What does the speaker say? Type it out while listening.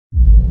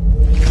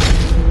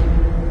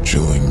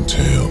Chilling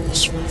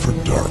tales for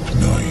dark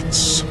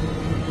nights.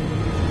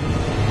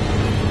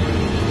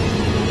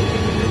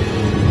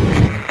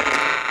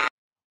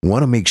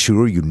 Want to make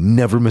sure you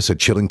never miss a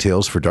Chilling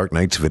Tales for Dark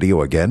Nights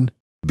video again?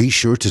 Be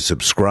sure to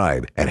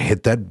subscribe and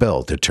hit that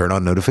bell to turn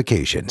on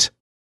notifications.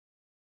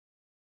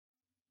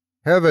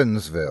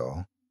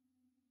 Heavensville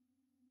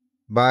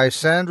by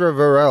Sandra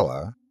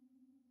Varela,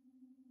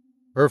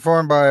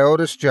 performed by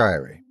Otis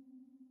Gyrie.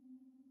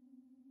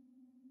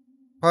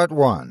 Part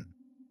 1.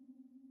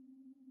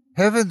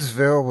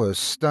 Heavensville was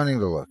stunning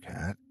to look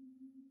at,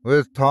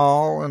 with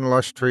tall and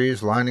lush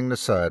trees lining the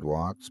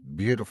sidewalks,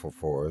 beautiful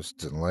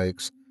forests and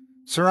lakes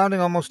surrounding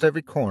almost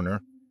every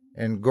corner,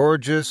 and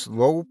gorgeous,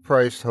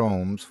 low-priced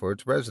homes for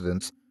its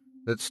residents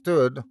that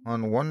stood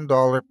on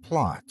 $1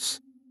 plots.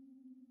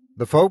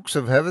 The folks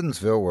of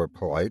Heavensville were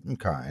polite and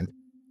kind,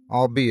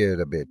 albeit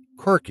a bit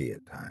quirky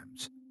at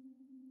times.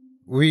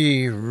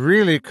 We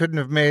really couldn't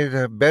have made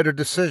a better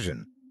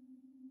decision.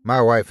 My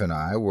wife and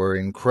I were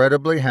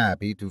incredibly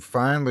happy to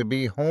finally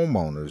be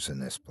homeowners in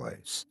this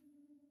place.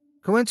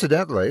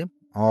 Coincidentally,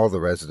 all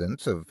the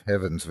residents of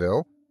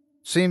Heavensville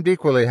seemed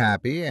equally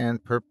happy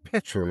and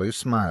perpetually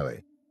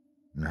smiley.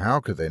 And how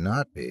could they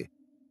not be?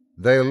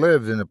 They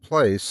lived in a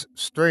place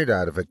straight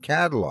out of a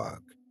catalog.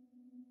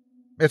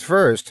 At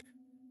first,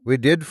 we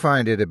did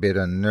find it a bit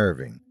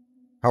unnerving,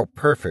 how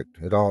perfect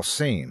it all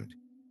seemed.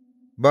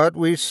 But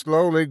we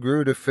slowly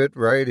grew to fit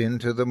right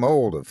into the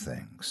mold of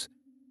things.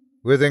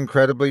 With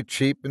incredibly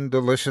cheap and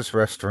delicious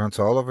restaurants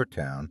all over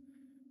town,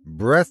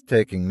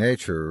 breathtaking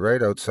nature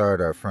right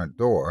outside our front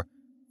door,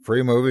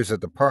 free movies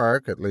at the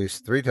park at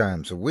least 3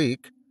 times a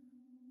week,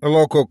 a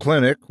local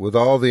clinic with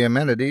all the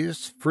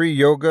amenities, free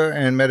yoga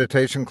and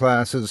meditation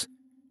classes,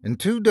 and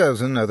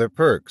 24 other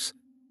perks,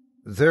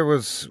 there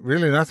was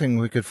really nothing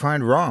we could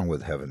find wrong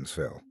with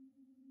Heavensville.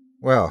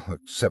 Well,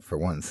 except for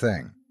one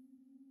thing.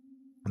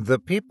 The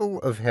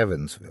people of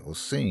Heavensville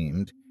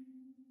seemed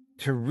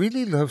to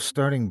really love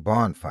starting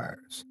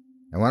bonfires.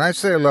 And when I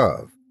say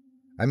love,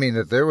 I mean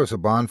that there was a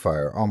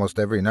bonfire almost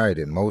every night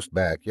in most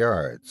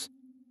backyards.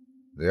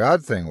 The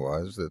odd thing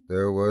was that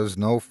there was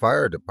no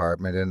fire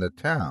department in the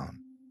town,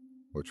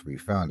 which we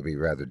found to be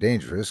rather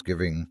dangerous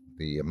given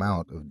the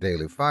amount of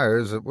daily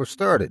fires that were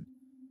started.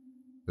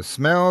 The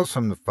smells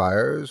from the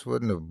fires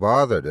wouldn't have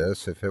bothered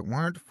us if it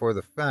weren't for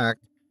the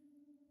fact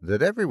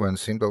that everyone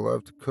seemed to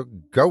love to cook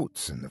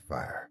goats in the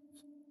fires,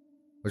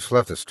 which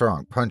left a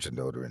strong pungent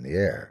odor in the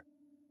air.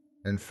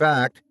 In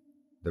fact,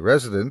 the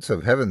residents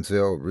of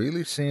Heavensville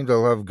really seemed to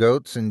love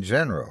goats in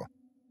general.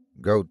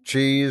 Goat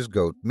cheese,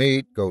 goat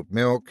meat, goat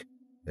milk,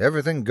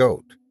 everything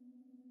goat.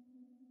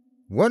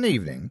 One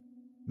evening,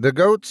 the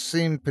goats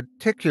seemed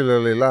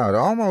particularly loud,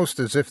 almost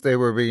as if they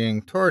were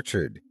being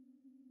tortured.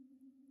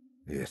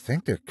 "Do you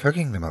think they're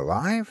cooking them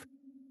alive?"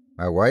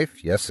 my wife,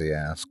 Jessie,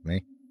 asked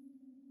me.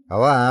 I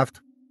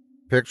laughed,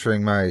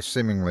 picturing my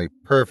seemingly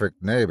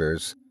perfect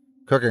neighbors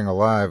cooking a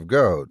live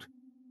goat.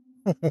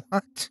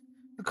 What?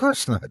 Of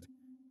course not.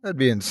 That'd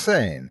be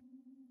insane.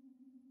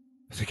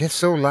 But they get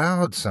so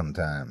loud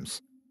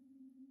sometimes.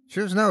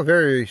 She was now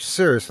very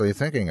seriously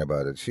thinking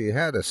about it. She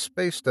had a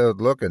spaced-out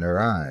look in her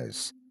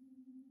eyes.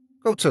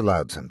 "Goats are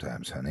loud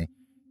sometimes, honey,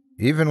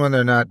 even when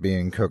they're not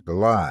being cooked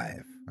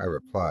alive," I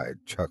replied,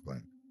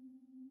 chuckling.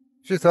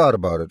 She thought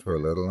about it for a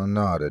little and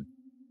nodded.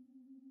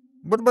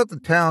 "What about the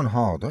town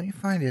hall? Don't you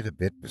find it a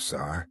bit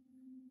bizarre?"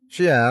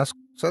 she asked,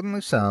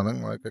 suddenly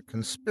sounding like a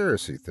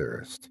conspiracy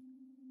theorist.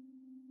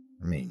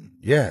 I mean,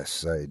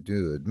 yes, I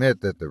do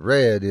admit that the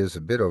red is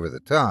a bit over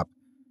the top,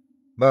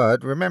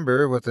 but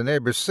remember what the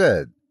neighbors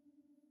said.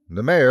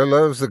 The mayor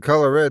loves the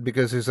color red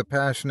because he's a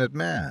passionate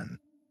man.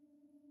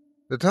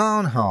 The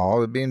town hall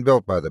had been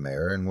built by the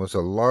mayor and was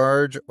a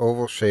large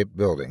oval-shaped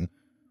building,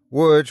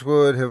 which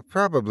would have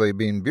probably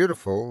been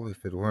beautiful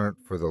if it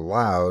weren't for the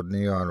loud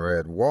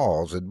neon-red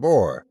walls it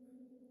bore.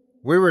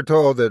 We were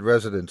told that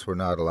residents were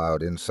not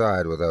allowed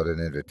inside without an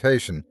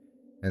invitation,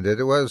 and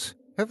that it was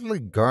heavily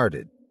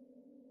guarded.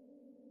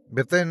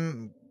 But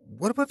then,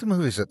 what about the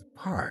movies at the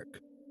park?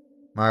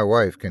 My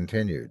wife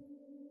continued.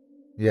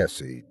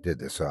 Jessie did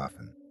this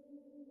often.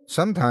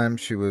 Sometimes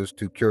she was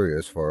too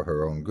curious for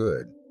her own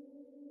good.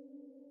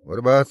 What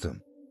about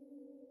them?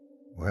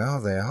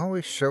 Well, they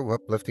always show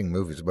uplifting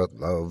movies about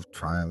love,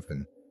 triumph,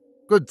 and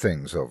good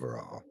things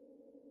overall.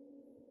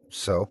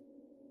 So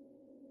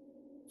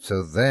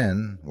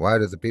then, why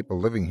do the people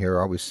living here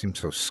always seem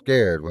so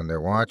scared when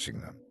they're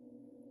watching them?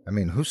 I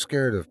mean, who's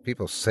scared of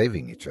people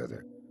saving each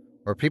other?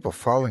 Or people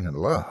falling in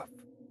love?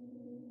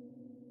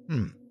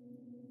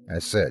 I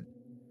said,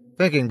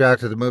 thinking back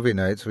to the movie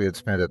nights we had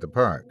spent at the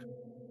park.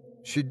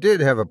 She did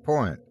have a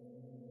point.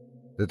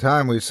 The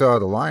time we saw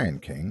The Lion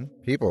King,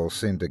 people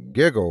seemed to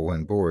giggle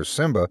when poor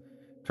Simba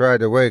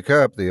tried to wake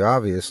up the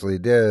obviously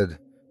dead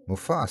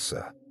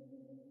Mufasa.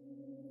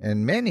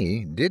 And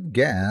many did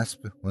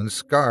gasp when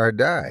Scar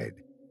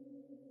died.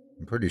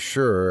 I'm pretty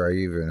sure I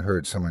even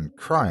heard someone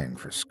crying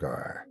for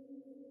Scar.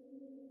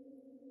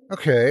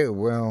 Okay,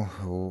 well,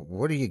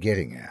 what are you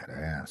getting at? I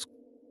asked.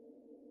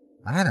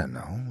 I don't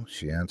know,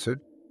 she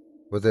answered,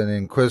 with an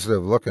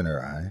inquisitive look in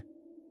her eye.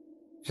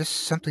 Just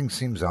something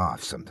seems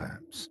off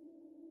sometimes.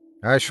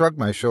 I shrugged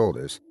my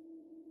shoulders.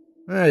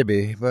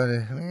 Maybe, but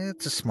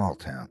it's a small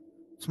town.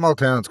 Small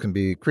towns can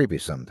be creepy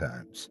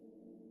sometimes.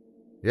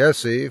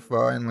 Jessie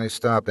finally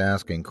stopped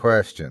asking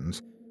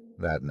questions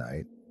that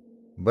night,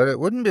 but it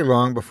wouldn't be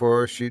long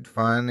before she'd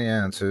find the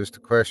answers to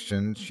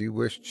questions she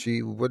wished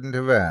she wouldn't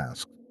have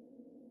asked.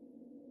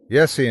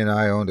 Jessie and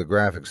I owned a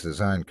graphics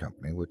design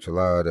company, which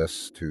allowed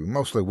us to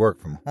mostly work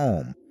from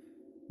home,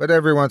 but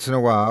every once in a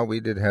while we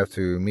did have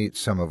to meet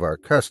some of our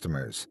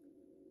customers.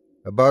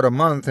 About a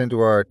month into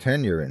our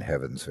tenure in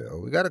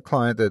Heavensville, we got a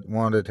client that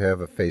wanted to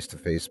have a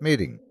face-to-face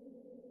meeting.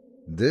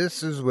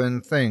 This is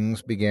when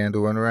things began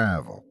to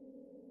unravel.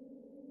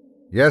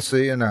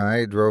 Jessie and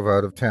I drove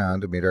out of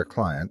town to meet our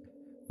client,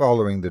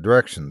 following the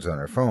directions on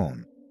her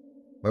phone,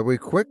 but we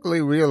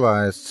quickly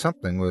realized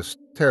something was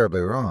terribly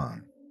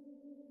wrong.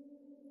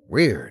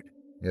 Weird,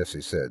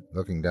 Jessie said,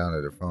 looking down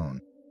at her phone.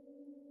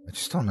 I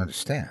just don't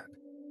understand.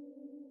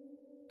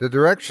 The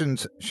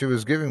directions she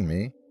was giving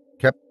me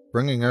kept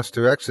bringing us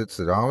to exits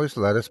that always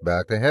led us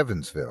back to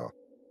Heavensville.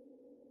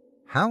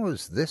 How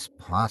is this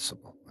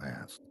possible? I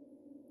asked,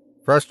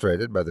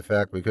 frustrated by the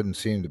fact we couldn't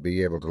seem to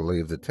be able to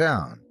leave the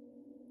town.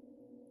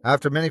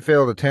 After many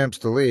failed attempts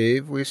to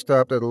leave, we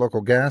stopped at a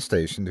local gas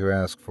station to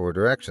ask for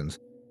directions,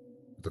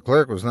 but the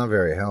clerk was not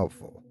very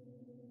helpful.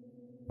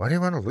 Why do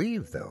you want to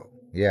leave, though?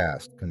 He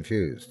asked,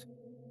 confused.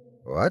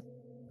 What?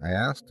 I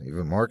asked,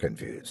 even more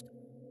confused.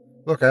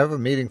 Look, I have a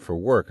meeting for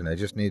work and I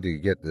just need to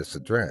get this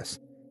address.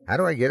 How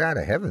do I get out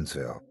of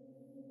Heavensville?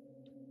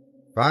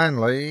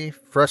 Finally,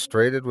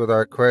 frustrated with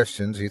our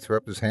questions, he threw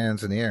up his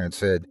hands in the air and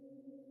said,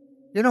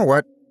 You know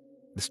what?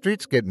 The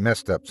streets get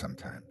messed up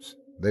sometimes.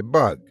 They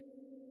bug.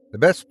 The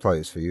best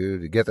place for you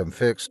to get them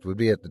fixed would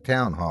be at the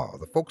town hall.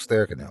 The folks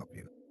there can help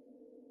you.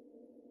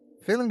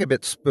 Feeling a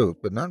bit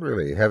spooked, but not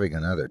really having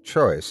another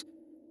choice,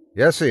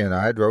 Jessie and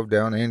I drove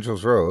down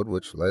Angels Road,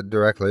 which led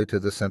directly to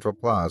the Central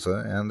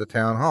Plaza and the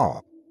town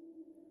hall.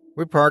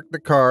 We parked the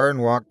car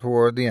and walked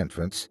toward the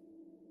entrance.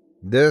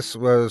 This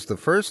was the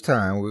first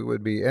time we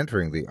would be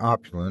entering the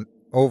opulent,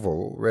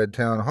 oval, red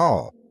town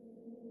hall.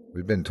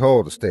 We'd been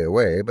told to stay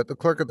away, but the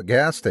clerk at the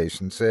gas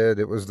station said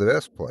it was the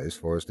best place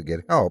for us to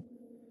get help,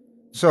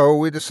 so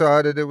we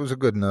decided it was a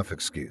good enough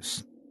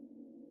excuse.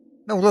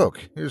 Now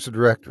look, here's the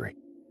directory,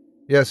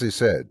 Jessie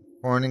said,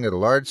 pointing at a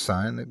large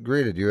sign that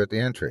greeted you at the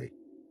entry.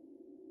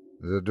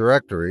 The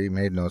directory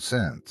made no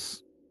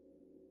sense.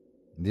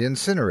 The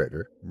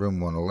incinerator, room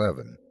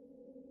 111.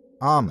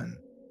 Almond,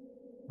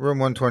 room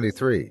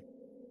 123.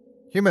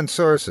 Human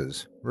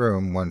sources,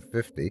 room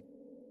 150.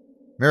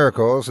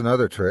 Miracles and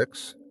other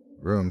tricks,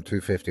 room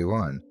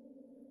 251.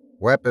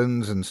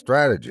 Weapons and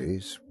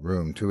strategies,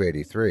 room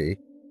 283.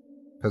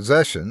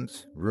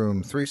 Possessions,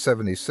 room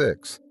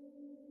 376.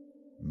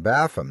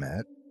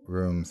 Baphomet,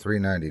 room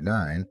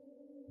 399.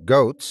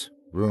 Goats,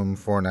 room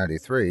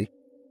 493.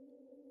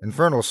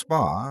 Infernal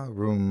Spa,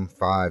 room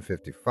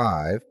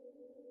 555.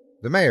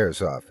 The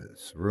Mayor's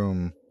Office,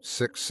 room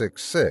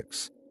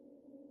 666.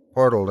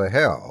 Portal to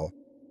Hell,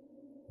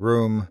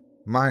 room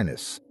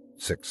minus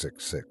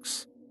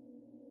 666.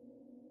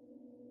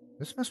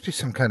 This must be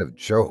some kind of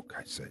joke,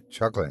 I said,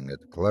 chuckling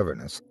at the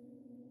cleverness.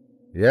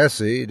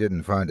 Jessie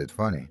didn't find it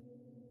funny.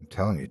 I'm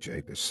telling you,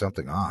 Jake, there's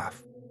something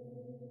off.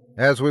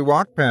 As we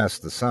walked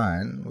past the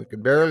sign, we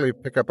could barely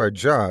pick up our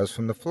jaws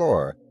from the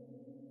floor.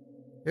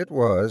 It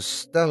was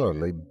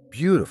stellarly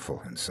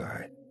beautiful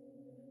inside.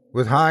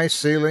 With high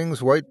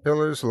ceilings, white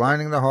pillars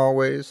lining the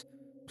hallways,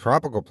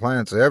 tropical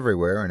plants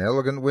everywhere, and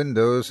elegant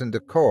windows and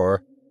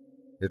decor,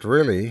 it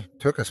really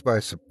took us by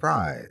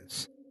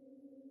surprise.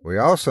 We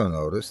also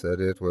noticed that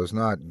it was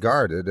not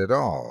guarded at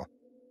all.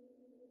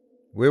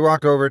 We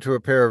walked over to a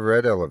pair of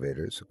red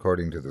elevators,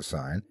 according to the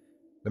sign.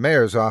 The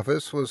mayor's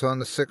office was on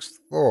the 6th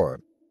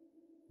floor.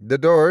 The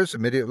doors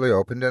immediately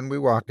opened and we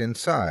walked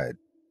inside.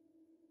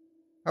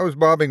 I was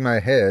bobbing my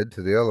head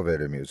to the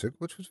elevator music,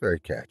 which was very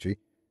catchy,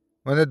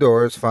 when the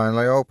doors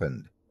finally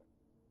opened.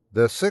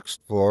 The 6th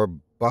floor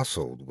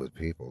bustled with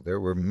people. There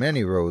were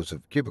many rows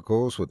of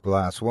cubicles with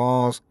glass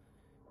walls.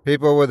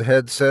 People with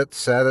headsets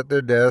sat at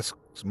their desks,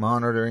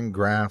 monitoring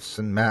graphs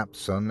and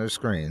maps on their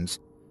screens.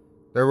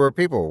 There were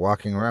people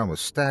walking around with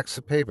stacks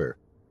of paper.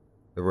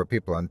 There were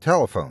people on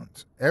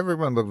telephones.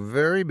 Everyone looked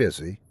very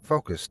busy,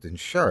 focused, and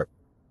sharp.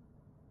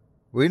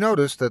 We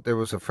noticed that there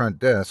was a front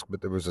desk,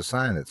 but there was a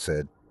sign that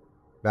said,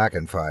 "Back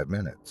in 5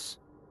 minutes."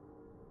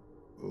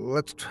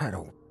 "Let's try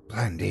to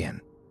blend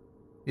in,"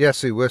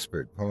 Jessie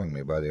whispered, pulling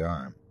me by the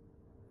arm.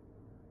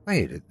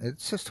 "Wait,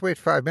 it's just to wait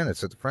 5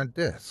 minutes at the front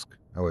desk,"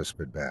 I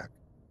whispered back.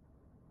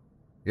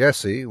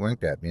 Jessie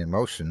winked at me and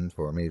motioned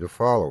for me to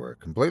follow her,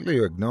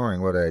 completely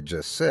ignoring what I had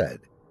just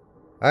said.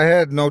 I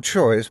had no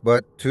choice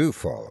but to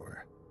follow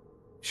her.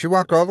 She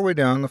walked all the way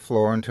down the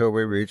floor until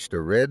we reached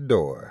a red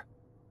door.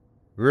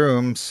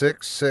 Room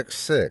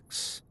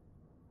 666.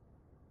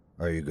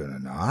 "Are you going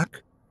to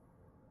knock?"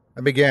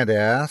 I began to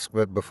ask,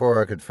 but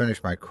before I could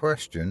finish my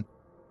question,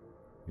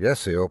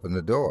 Jessie opened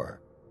the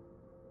door.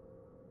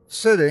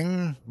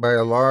 Sitting by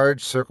a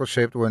large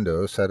circle-shaped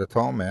window sat a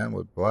tall man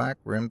with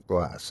black-rimmed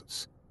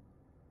glasses.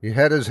 He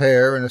had his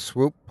hair in a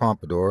swoop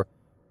pompadour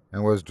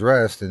and was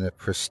dressed in a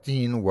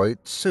pristine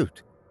white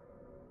suit.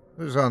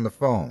 He was on the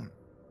phone.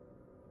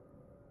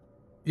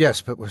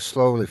 Yes, but we're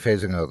slowly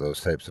phasing out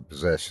those types of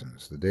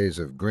possessions. The days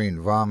of green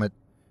vomit,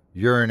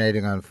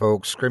 urinating on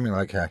folks, screaming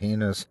like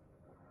hyenas,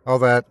 all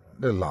that,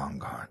 they're long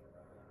gone.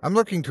 I'm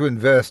looking to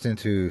invest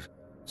into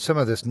some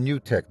of this new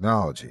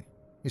technology,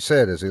 he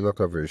said as he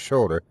looked over his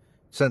shoulder,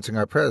 sensing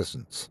our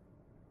presence.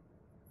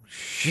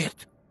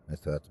 Shit, I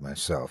thought to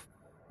myself,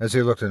 as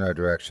he looked in our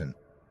direction.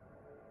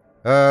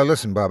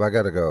 Listen, Bob, I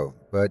gotta go,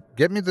 but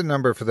get me the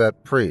number for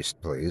that priest,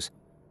 please.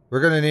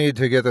 We're gonna need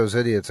to get those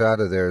idiots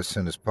out of there as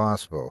soon as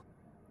possible.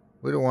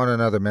 We don't want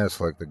another mess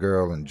like the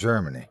girl in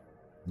Germany.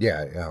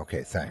 Yeah,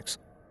 okay, thanks,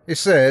 he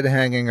said,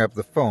 hanging up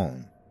the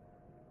phone.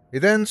 He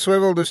then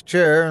swiveled his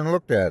chair and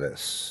looked at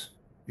us.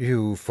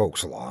 You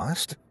folks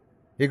lost?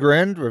 He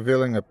grinned,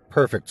 revealing a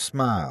perfect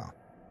smile.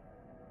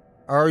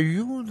 Are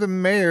you the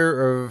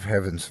mayor of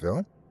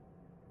Heavensville?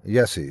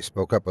 Yes, he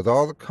spoke up with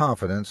all the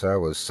confidence I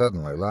was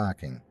suddenly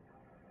lacking.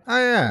 I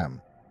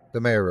am,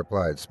 the mayor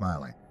replied,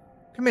 smiling.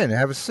 Come in,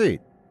 have a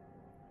seat.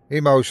 He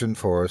motioned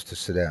for us to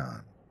sit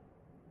down.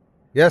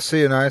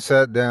 Yessie and I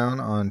sat down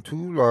on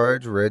 2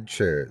 large red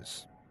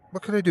chairs.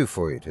 What can I do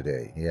for you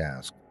today? He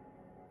asked.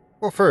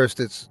 Well, first,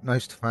 it's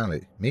nice to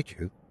finally meet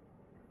you.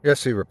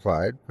 Yessie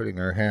replied, putting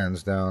her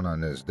hands down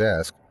on his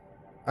desk.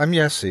 I'm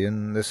Yessie,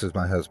 and this is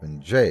my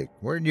husband, Jake.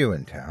 We're new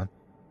in town.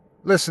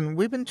 Listen,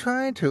 we've been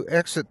trying to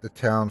exit the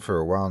town for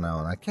a while now,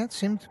 and I can't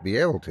seem to be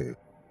able to.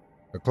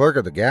 The clerk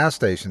at the gas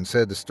station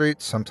said the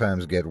streets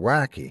sometimes get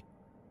wacky.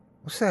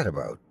 What's that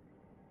about?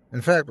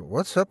 In fact,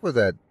 what's up with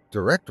that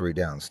directory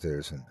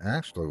downstairs? And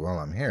actually, while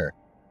I'm here,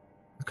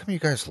 how come you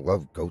guys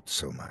love goats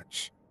so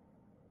much?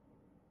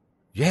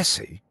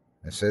 Yessie,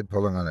 I said,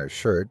 pulling on her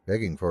shirt,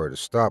 begging for her to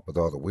stop with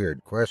all the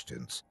weird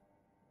questions.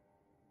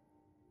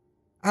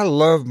 I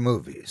love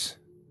movies,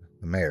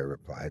 the mayor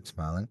replied,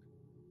 smiling.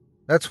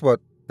 That's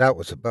what that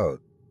was about.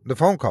 The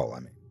phone call, I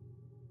mean.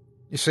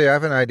 You see, I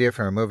have an idea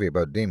for a movie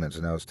about demons,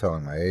 and I was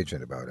telling my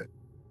agent about it.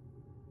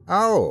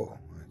 Oh,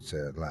 I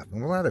said,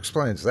 laughing. Well, that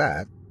explains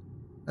that.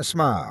 I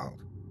smiled.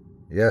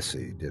 Yes,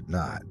 he did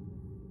not.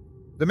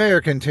 The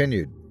mayor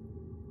continued.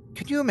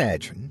 Can you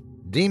imagine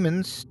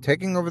demons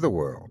taking over the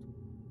world?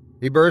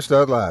 He burst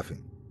out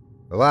laughing.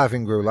 The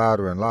laughing grew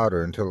louder and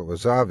louder until it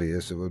was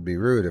obvious it would be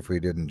rude if we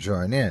didn't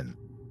join in.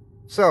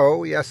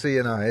 So, Yessie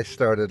and I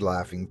started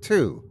laughing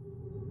too.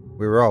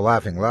 We were all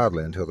laughing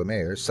loudly until the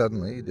mayor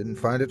suddenly didn't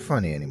find it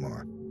funny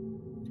anymore.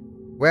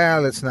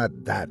 Well, it's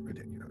not that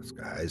ridiculous,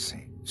 guys.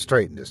 He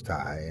straightened his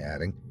tie,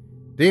 adding,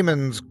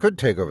 demons could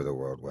take over the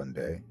world one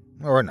day.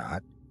 Or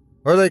not.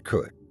 Or they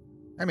could.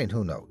 I mean,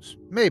 who knows?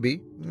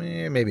 Maybe.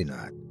 Maybe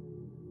not.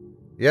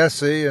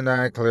 Yessie and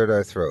I cleared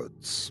our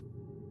throats.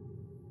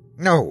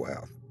 Oh,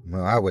 well,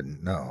 I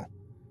wouldn't know.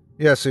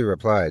 Yessie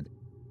replied,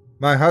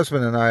 My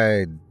husband and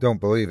I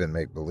don't believe in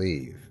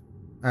make-believe.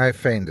 I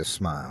feigned a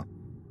smile.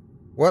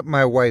 What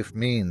my wife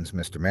means,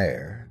 Mr.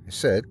 Mayor, I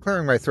said,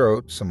 clearing my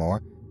throat some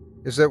more,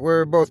 is that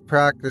we're both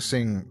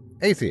practicing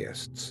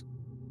atheists.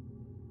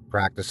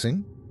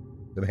 Practicing?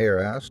 The mayor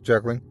asked,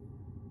 chuckling.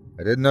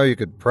 I didn't know you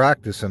could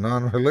practice a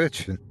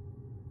non-religion.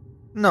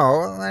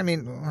 No, I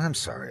mean, I'm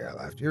sorry, I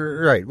laughed.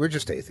 You're right, we're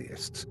just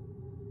atheists.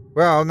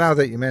 Well, now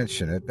that you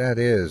mention it, that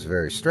is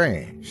very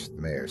strange,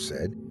 the mayor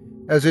said,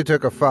 as he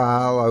took a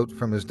file out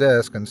from his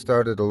desk and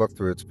started to look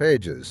through its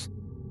pages.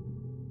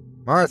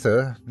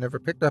 Martha never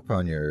picked up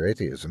on your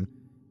atheism,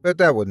 but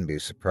that wouldn't be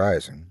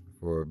surprising.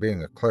 For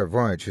being a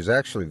clairvoyant, she's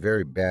actually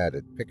very bad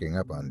at picking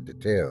up on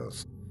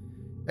details.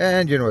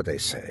 And you know what they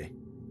say.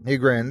 He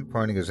grinned,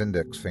 pointing his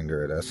index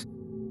finger at us.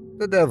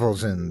 The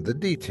devil's in the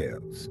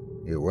details.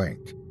 He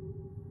winked.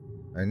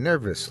 I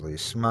nervously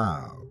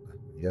smiled.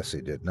 Yes,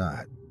 he did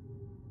not.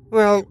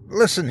 Well,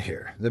 listen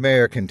here, the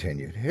mayor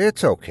continued.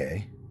 It's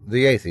okay.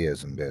 The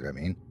atheism bit, I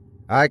mean.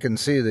 I can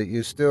see that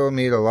you still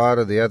meet a lot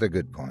of the other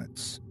good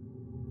points.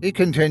 He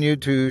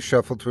continued to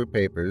shuffle through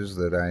papers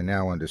that I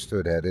now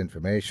understood had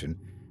information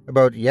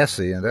about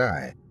Yessie and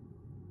I.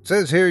 It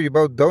says here you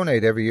both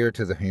donate every year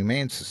to the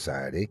Humane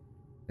Society.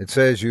 It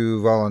says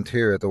you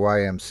volunteer at the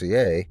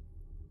YMCA.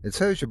 It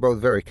says you're both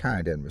very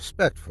kind and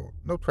respectful.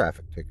 No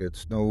traffic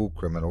tickets, no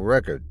criminal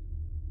record.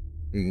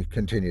 He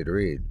continued to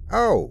read.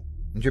 Oh,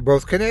 and you're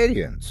both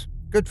Canadians.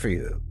 Good for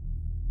you.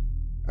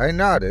 I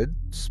nodded,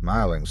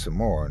 smiling some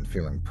more and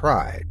feeling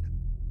pride.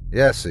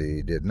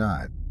 Yessie did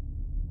not.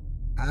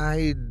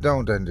 I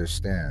don't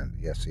understand,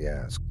 Yessie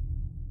asked.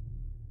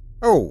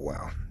 Oh,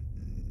 well,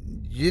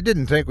 you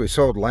didn't think we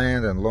sold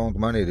land and loaned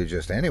money to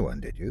just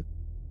anyone, did you?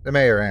 The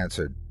mayor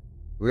answered.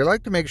 We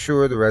like to make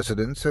sure the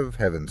residents of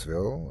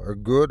Heavensville are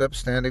good,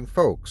 upstanding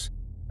folks.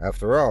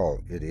 After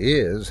all, it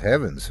is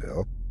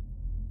Heavensville.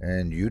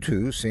 And you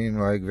two seem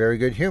like very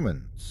good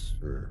humans.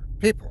 Or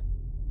people.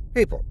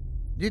 People.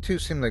 You two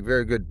seem like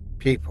very good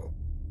people.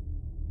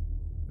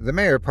 The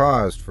mayor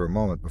paused for a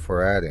moment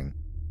before adding,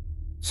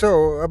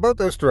 So, about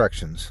those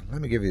directions, let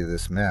me give you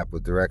this map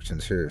with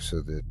directions here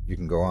so that you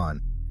can go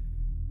on.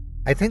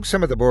 I think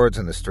some of the boards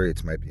on the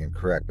streets might be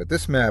incorrect, but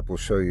this map will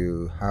show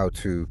you how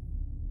to...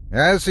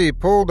 As he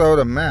pulled out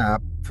a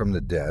map from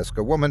the desk,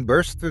 a woman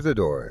burst through the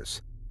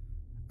doors.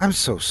 I'm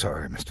so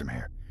sorry, Mr.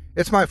 Mayor.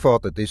 It's my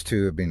fault that these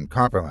two have been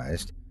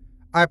compromised.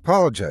 I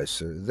apologize,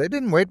 sir. They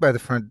didn't wait by the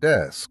front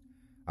desk.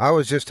 I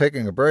was just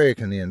taking a break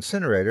in the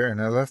incinerator,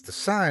 and I left the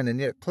sign, and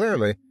yet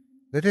clearly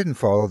they didn't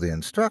follow the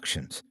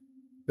instructions.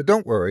 But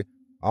don't worry,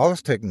 all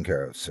is taken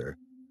care of, sir.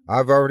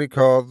 I've already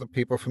called the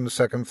people from the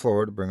second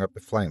floor to bring up the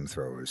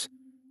flamethrowers.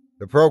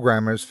 The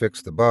programmers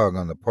fixed the bug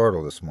on the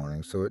portal this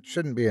morning, so it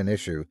shouldn't be an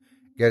issue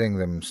getting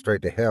them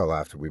straight to hell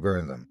after we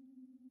burn them.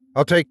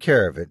 I'll take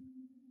care of it.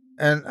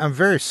 And I'm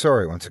very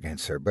sorry once again,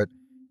 sir, but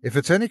if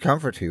it's any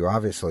comfort to you,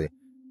 obviously,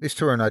 these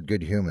two are not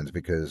good humans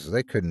because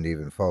they couldn't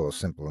even follow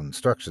simple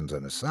instructions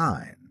on a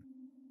sign.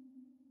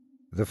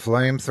 The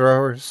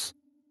flamethrowers?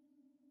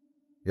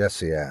 Yes,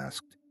 he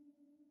asked.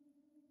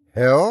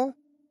 Hell?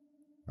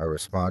 I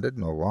responded,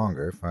 no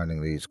longer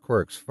finding these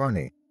quirks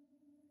funny.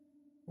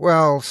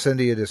 Well,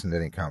 Cindy, it isn't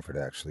any comfort,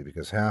 actually,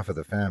 because half of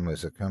the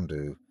families that come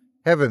to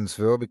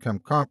Heavensville become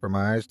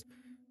compromised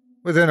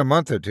within a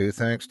month or two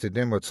thanks to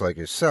dimwits like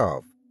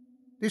yourself.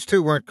 These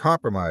two weren't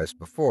compromised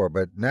before,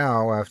 but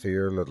now, after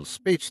your little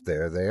speech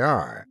there, they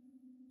are.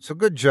 So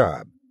good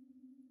job.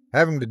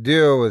 Having to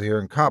deal with your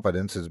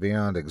incompetence is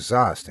beyond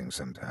exhausting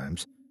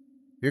sometimes.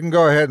 You can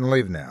go ahead and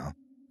leave now,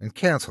 and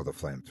cancel the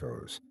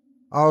flamethrowers.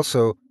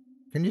 Also,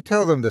 can you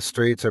tell them the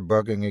streets are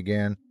bugging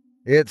again?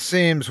 It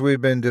seems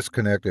we've been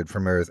disconnected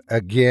from Earth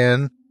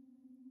again.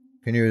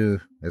 Can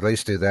you at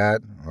least do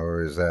that,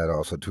 or is that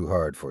also too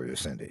hard for you,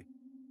 Cindy?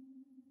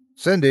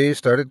 Cindy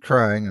started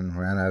crying and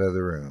ran out of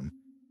the room.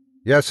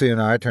 Yessie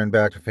and I turned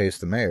back to face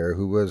the mayor,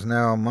 who was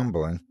now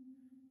mumbling,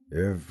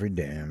 "Every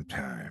damn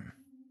time."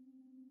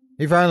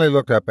 He finally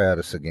looked up at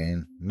us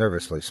again,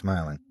 nervously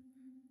smiling.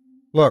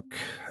 "Look,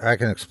 I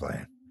can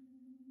explain."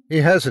 He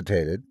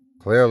hesitated,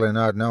 clearly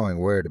not knowing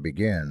where to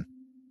begin.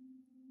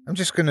 "I'm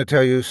just going to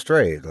tell you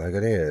straight, like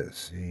it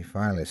is," he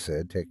finally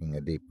said, taking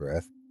a deep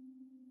breath.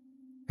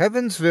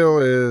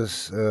 "Heavensville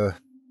is a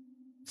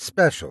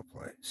special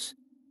place.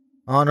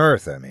 On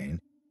Earth, I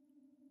mean.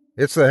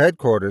 It's the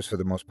headquarters for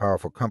the most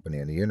powerful company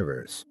in the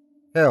universe,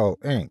 Hell,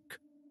 Inc.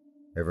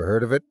 Ever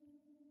heard of it?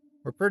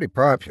 We're pretty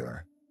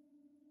popular."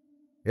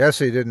 Yes,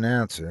 he didn't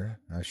answer.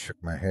 I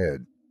shook my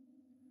head.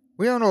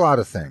 "We own a lot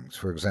of things,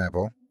 for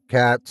example,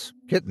 cats,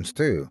 kittens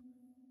too.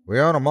 We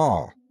own 'em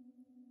all.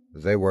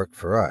 They work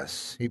for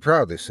us," he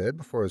proudly said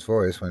before his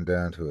voice went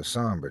down to a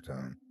somber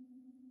tone.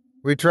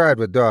 "We tried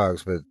with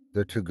dogs, but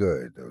they're too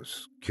good,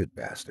 those cute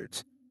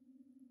bastards."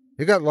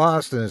 He got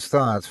lost in his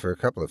thoughts for a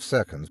couple of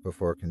seconds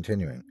before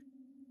continuing.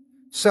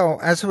 "So,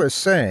 as I was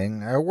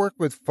saying, I work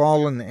with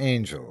fallen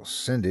angels.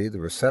 Cindy,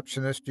 the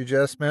receptionist you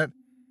just met,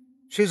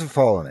 she's a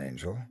fallen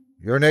angel.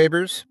 Your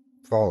neighbors?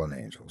 Fallen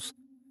angels.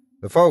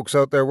 The folks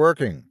out there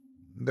working,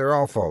 they're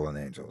all fallen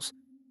angels.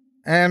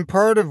 And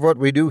part of what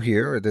we do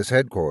here at this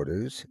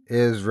headquarters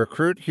is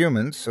recruit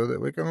humans so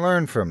that we can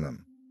learn from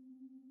them."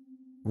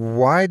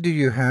 "Why do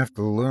you have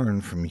to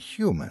learn from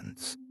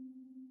humans?"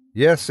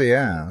 Yessie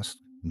asked,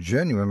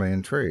 genuinely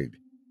intrigued.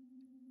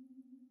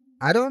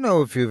 "I don't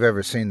know if you've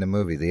ever seen the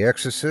movie The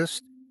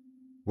Exorcist.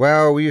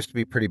 Well, we used to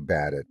be pretty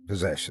bad at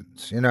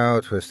possessions.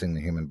 Twisting the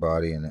human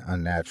body in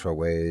unnatural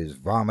ways,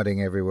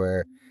 vomiting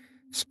everywhere,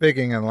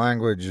 speaking in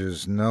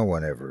languages no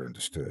one ever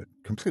understood.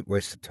 Complete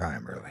waste of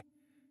time, really.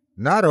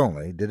 Not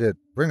only did it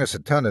bring us a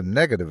ton of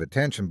negative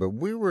attention, but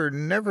we were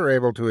never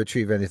able to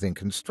achieve anything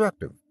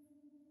constructive.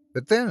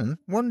 But then,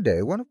 one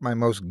day, one of my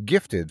most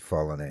gifted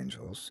fallen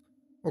angels,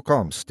 we'll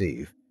call him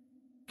Steve,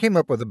 came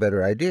up with a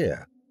better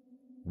idea.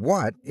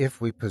 What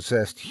if we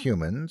possessed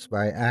humans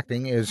by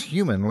acting as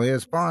humanly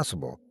as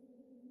possible?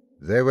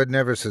 They would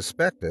never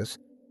suspect us,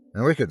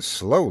 and we could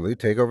slowly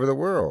take over the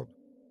world.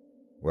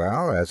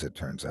 Well, as it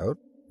turns out,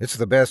 it's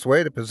the best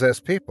way to possess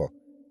people.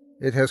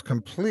 It has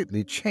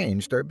completely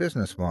changed our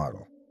business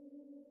model."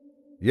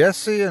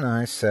 Yessie and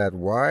I sat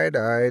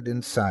wide-eyed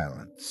in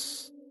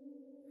silence.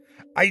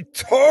 "I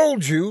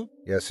told you!"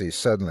 Yessie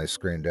suddenly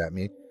screamed at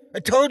me. "I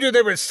told you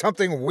there was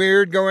something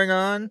weird going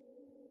on!"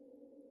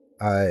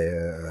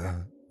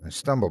 I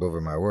stumbled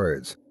over my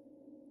words.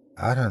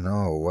 I don't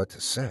know what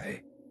to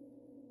say.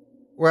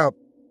 "Well,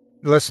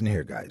 listen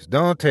here, guys.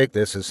 Don't take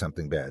this as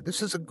something bad.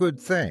 This is a good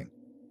thing.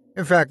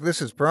 In fact,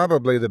 this is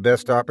probably the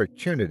best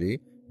opportunity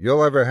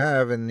you'll ever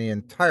have in the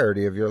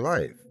entirety of your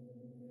life.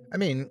 I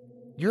mean,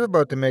 you're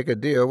about to make a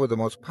deal with the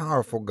most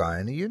powerful guy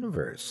in the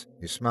universe."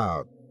 He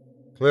smiled,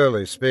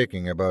 clearly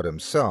speaking about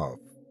himself.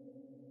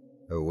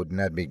 "Oh, wouldn't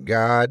that be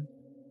God?"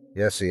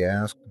 Yessie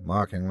asked,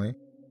 mockingly.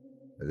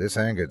 This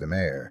angered the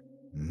mayor.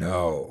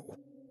 "No,"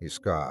 he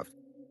scoffed.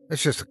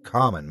 "It's just a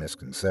common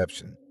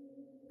misconception.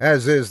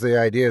 As is the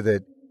idea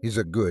that he's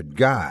a good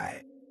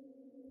guy.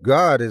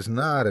 God is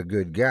not a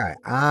good guy.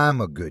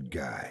 I'm a good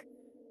guy.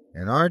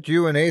 And aren't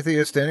you an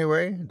atheist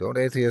anyway? Don't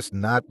atheists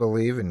not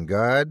believe in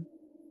God?"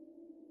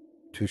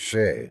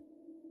 "Touché."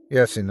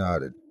 Yes, he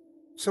nodded.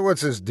 "So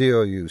what's this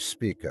deal you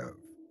speak of?"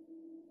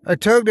 I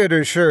tugged at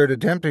her shirt,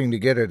 attempting to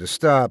get her to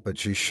stop, but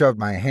she shoved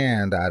my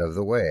hand out of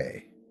the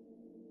way.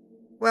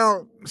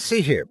 Well,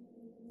 see here.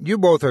 You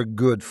both are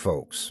good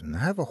folks, and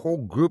have a whole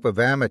group of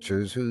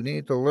amateurs who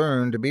need to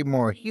learn to be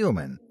more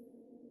human.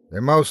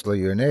 They're mostly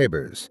your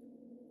neighbors.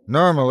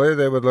 Normally,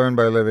 they would learn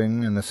by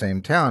living in the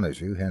same town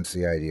as you, hence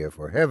the idea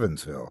for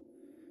Heavensville.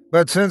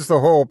 But since the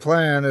whole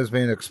plan has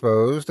been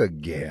exposed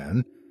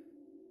again,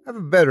 I have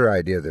a better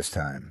idea this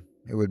time.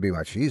 It would be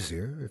much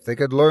easier if they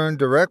could learn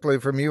directly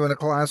from you in a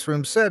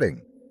classroom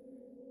setting.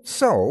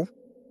 So,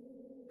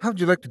 how'd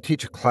you like to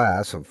teach a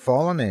class of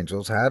fallen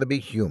angels how to be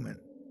human?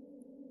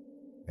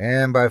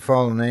 And by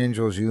fallen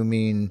angels, you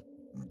mean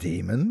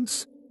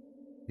demons?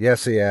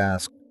 Yessie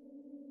asked.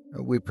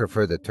 We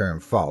prefer the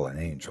term fallen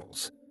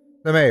angels.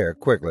 The mayor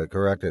quickly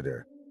corrected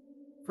her.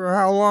 For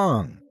how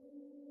long?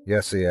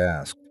 Yessie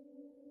asked.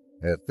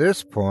 At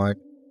this point,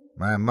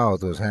 my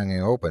mouth was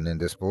hanging open in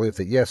disbelief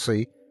that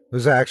Yessie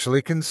was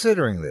actually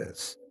considering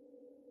this.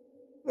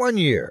 1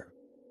 year,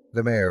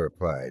 the mayor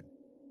replied.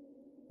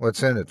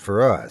 What's in it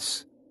for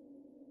us?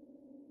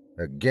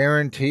 A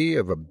guarantee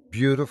of a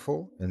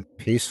beautiful and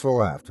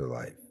peaceful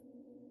afterlife.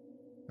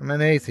 I'm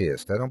an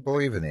atheist. I don't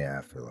believe in the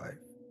afterlife.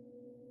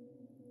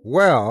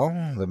 Well,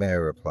 the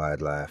mayor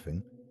replied,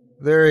 laughing,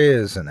 there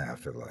is an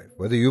afterlife,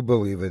 whether you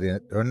believe in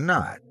it or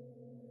not.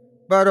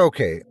 But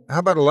okay, how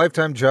about a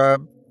lifetime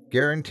job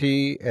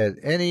guarantee at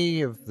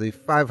any of the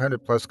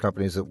 500-plus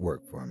companies that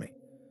work for me?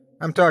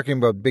 I'm talking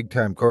about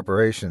big-time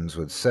corporations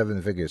with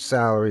 7-figure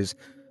salaries,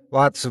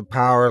 lots of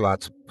power,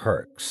 lots of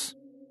perks.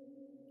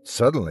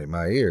 Suddenly,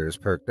 my ears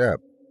perked up.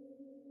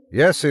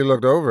 Yessie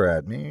looked over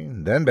at me,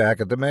 then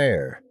back at the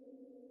mayor.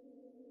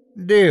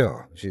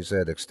 Deal, she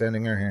said,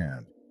 extending her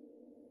hand.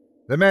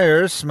 The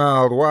mayor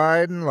smiled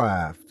wide and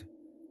laughed.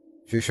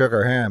 She shook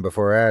her hand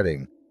before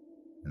adding,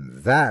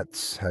 and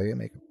that's how you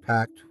make a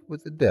pact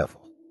with the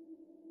devil.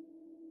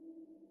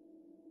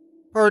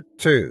 Part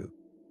 2.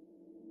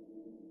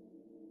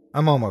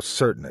 I'm almost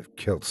certain I've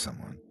killed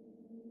someone.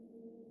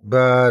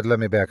 But let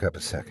me back up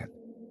a second.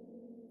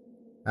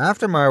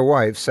 After my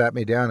wife sat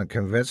me down and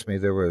convinced me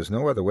there was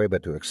no other way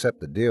but to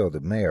accept the deal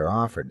the mayor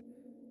offered,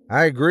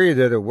 I agreed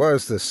that it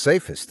was the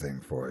safest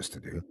thing for us to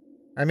do.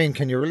 I mean,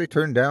 can you really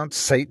turn down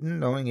Satan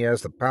knowing he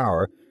has the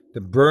power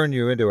to burn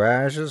you into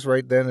ashes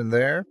right then and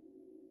there?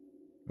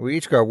 We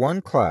each got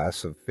one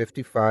class of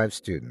 55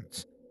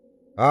 students.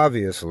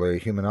 Obviously,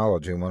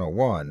 Humanology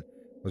 101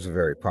 was a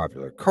very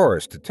popular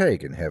course to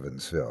take in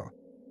Heavensville.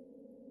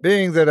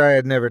 Being that I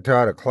had never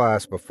taught a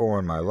class before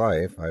in my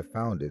life, I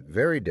found it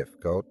very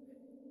difficult,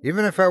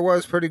 even if I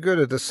was pretty good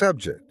at the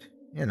subject,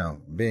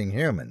 being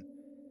human.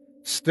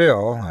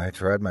 Still, I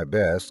tried my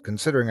best,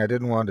 considering I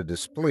didn't want to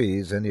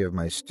displease any of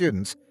my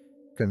students,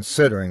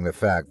 considering the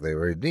fact they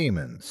were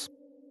demons.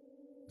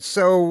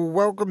 So,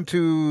 welcome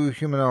to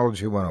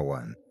Humanology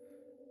 101.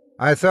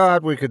 I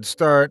thought we could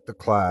start the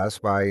class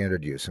by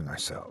introducing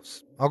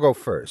ourselves. I'll go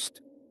first.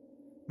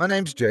 My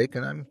name's Jake,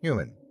 and I'm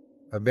human.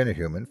 I've been a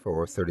human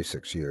for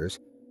 36 years,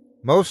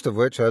 most of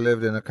which I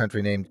lived in a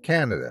country named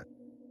Canada,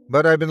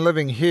 but I've been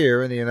living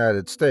here in the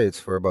United States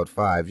for about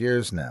 5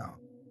 years now.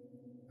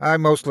 I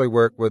mostly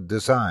work with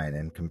design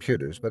and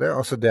computers, but I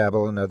also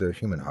dabble in other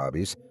human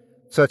hobbies,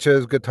 such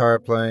as guitar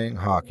playing,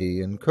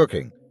 hockey, and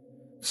cooking.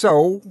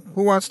 So,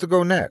 who wants to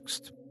go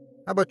next?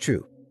 How about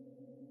you?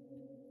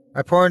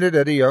 I pointed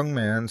at a young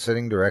man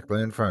sitting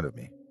directly in front of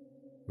me.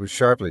 He was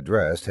sharply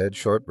dressed, had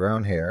short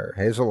brown hair,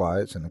 hazel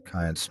eyes, and a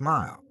kind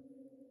smile.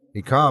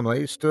 He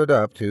calmly stood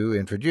up to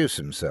introduce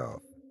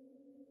himself.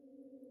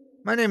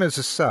 My name is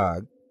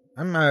Asag.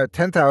 I'm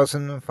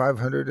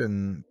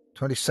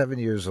 10,527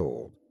 years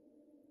old.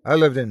 I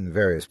lived in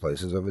various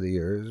places over the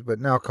years, but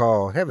now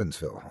call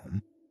Heavensville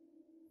home.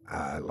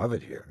 I love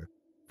it here.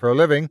 For a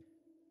living,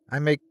 I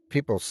make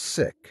people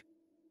sick.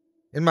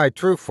 In my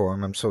true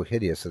form, I'm so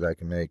hideous that I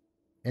can make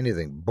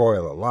anything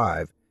boil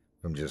alive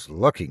from just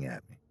looking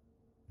at me,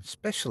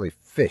 especially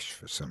fish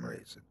for some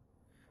reason.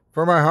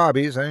 For my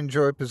hobbies, I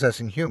enjoy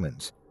possessing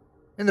humans.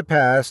 In the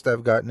past,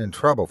 I've gotten in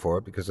trouble for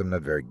it because I'm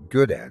not very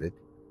good at it,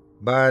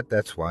 but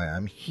that's why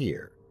I'm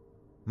here.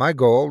 My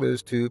goal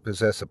is to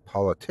possess a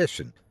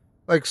politician,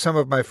 like some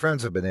of my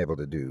friends have been able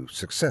to do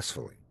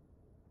successfully.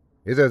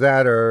 Either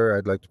that or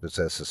I'd like to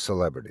possess a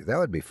celebrity. That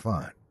would be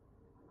fun.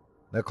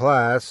 The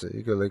class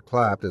eagerly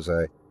clapped as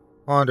I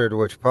pondered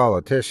which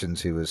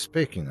politicians he was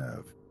speaking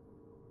of.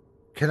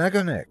 Can I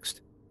go next?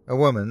 A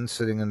woman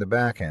sitting in the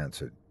back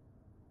answered.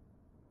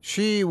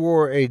 She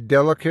wore a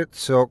delicate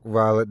silk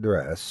violet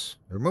dress.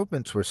 Her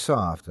movements were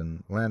soft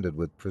and landed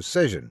with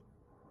precision.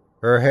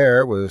 Her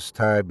hair was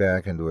tied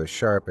back into a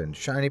sharp and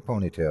shiny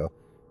ponytail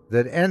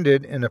that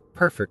ended in a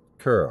perfect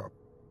curl.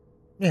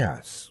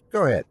 Yes,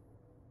 go ahead.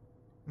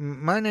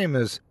 My name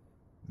is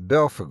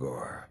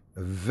Belphegor.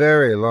 A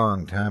very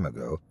long time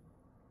ago,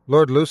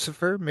 Lord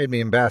Lucifer made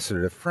me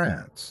ambassador to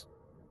France.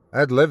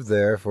 I'd lived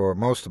there for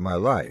most of my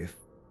life.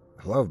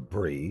 I love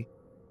brie,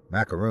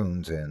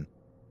 macaroons, and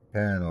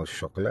pain au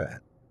chocolat.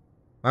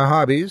 My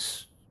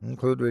hobbies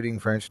include reading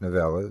French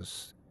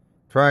novellas,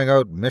 trying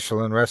out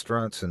Michelin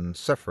restaurants, and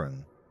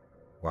suffering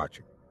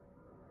watching.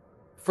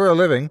 For a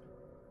living,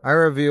 I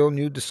reveal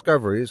new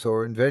discoveries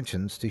or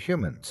inventions to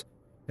humans.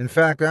 In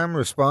fact, I'm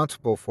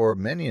responsible for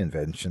many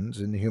inventions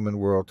in the human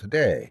world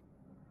today.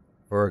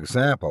 For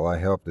example, I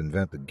helped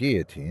invent the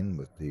guillotine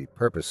with the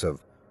purpose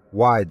of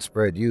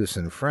widespread use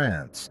in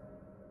France.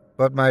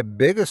 But my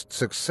biggest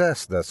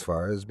success thus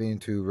far has been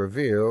to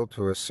reveal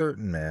to a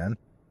certain man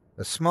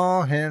a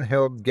small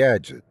handheld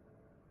gadget.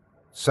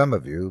 Some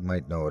of you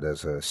might know it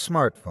as a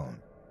smartphone.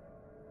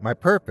 My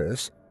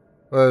purpose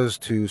was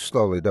to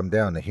slowly dumb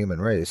down the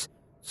human race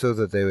so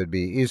that they would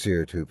be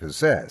easier to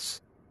possess.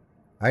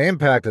 I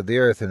impacted the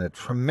earth in a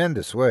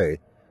tremendous way,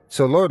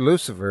 so Lord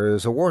Lucifer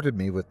has awarded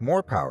me with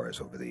more powers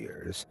over the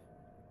years,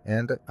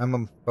 and I'm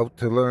about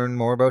to learn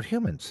more about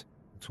humans.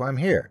 That's why I'm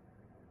here.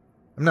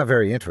 I'm not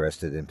very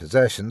interested in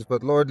possessions,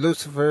 but Lord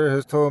Lucifer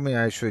has told me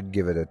I should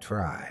give it a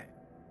try.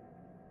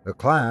 The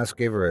class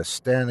gave her a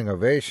standing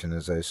ovation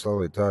as I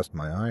slowly tossed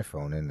my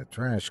iPhone in the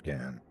trash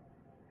can.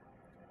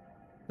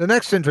 The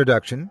next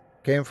introduction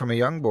came from a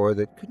young boy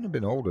that couldn't have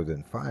been older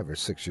than 5 or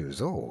 6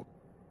 years old.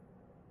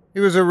 He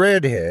was a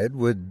redhead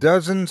with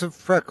dozens of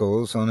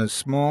freckles on his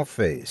small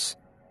face.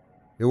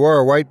 He wore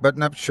a white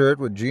button-up shirt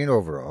with jean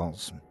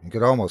overalls. You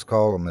could almost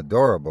call him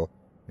adorable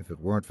if it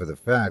weren't for the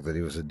fact that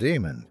he was a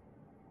demon.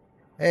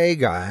 Hey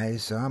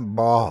guys, I'm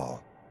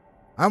Baal.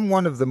 I'm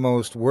one of the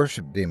most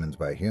worshipped demons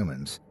by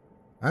humans.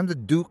 I'm the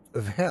Duke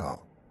of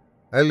Hell.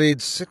 I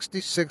lead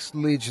 66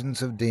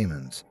 legions of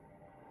demons.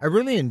 I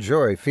really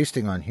enjoy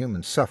feasting on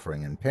human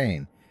suffering and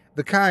pain,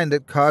 the kind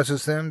that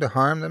causes them to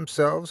harm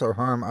themselves or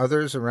harm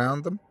others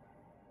around them.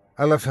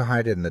 I love to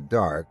hide in the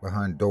dark,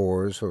 behind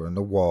doors or in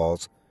the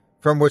walls,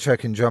 from which I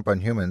can jump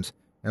on humans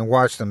and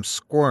watch them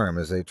squirm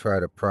as they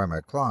try to pry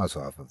my claws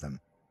off of them.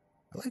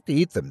 I like to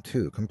eat them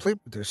too, complete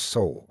with their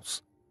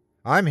souls.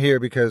 I'm here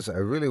because I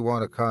really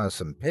want to cause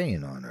some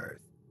pain on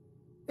Earth.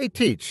 Hey,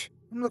 Teach,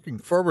 I'm looking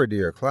forward to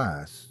your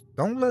class.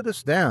 Don't let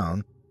us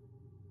down.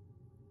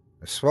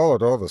 I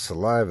swallowed all the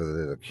saliva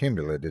that had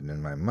accumulated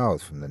in my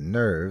mouth from the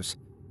nerves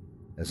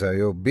as I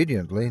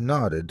obediently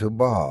nodded to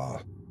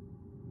Baal.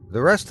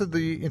 The rest of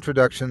the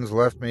introductions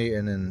left me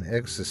in an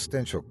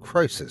existential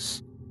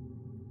crisis.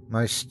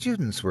 My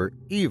students were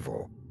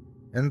evil,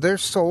 and their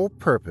sole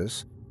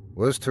purpose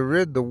was to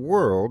rid the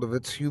world of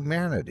its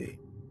humanity.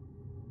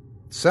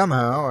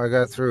 Somehow I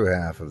got through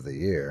half of the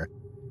year.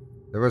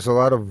 There was a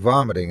lot of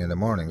vomiting in the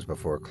mornings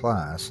before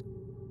class.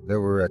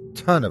 There were a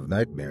ton of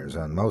nightmares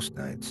on most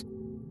nights.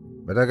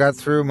 But I got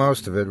through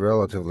most of it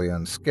relatively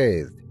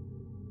unscathed,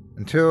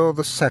 until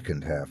the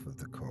second half of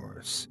the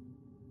course.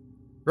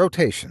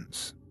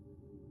 Rotations.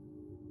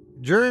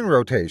 During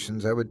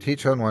rotations, I would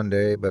teach on one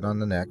day, but on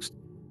the next,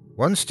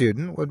 one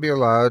student would be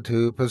allowed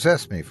to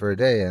possess me for a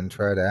day and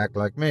try to act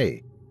like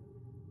me.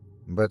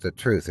 But the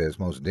truth is,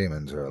 most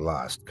demons are a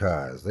lost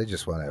cause. They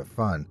just want to have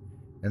fun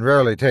and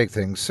rarely take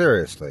things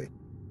seriously.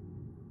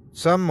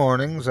 Some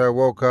mornings I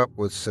woke up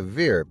with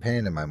severe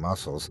pain in my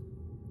muscles,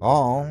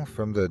 all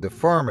from the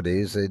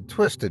deformities they'd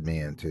twisted me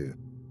into.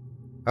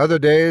 Other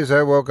days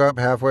I woke up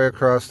halfway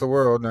across the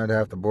world and I'd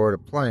have to board a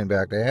plane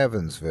back to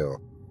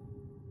Heavensville.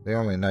 The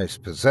only nice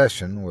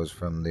possession was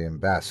from the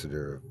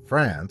ambassador of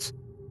France.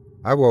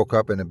 I woke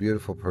up in a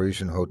beautiful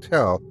Parisian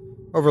hotel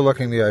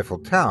overlooking the Eiffel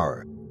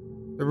Tower.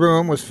 The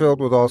room was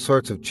filled with all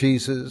sorts of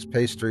cheeses,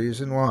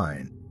 pastries, and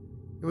wine.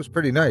 It was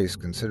pretty nice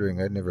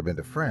considering I'd never been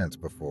to France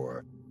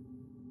before.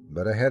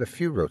 But I had a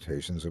few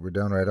rotations that were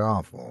downright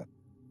awful.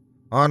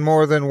 On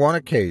more than one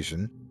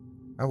occasion,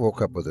 I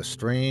woke up with a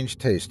strange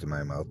taste in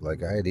my mouth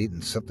like I had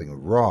eaten something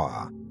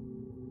raw.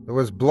 There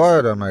was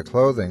blood on my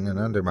clothing and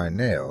under my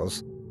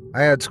nails.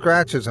 I had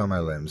scratches on my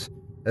limbs,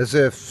 as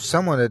if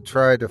someone had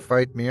tried to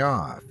fight me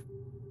off.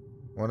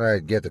 When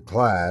I'd get to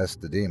class,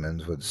 the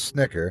demons would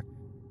snicker,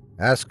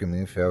 asking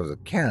me if I was a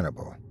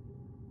cannibal.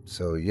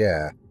 So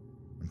yeah,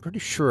 I'm pretty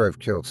sure I've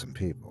killed some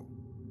people.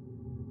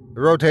 The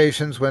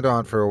rotations went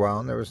on for a while,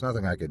 and there was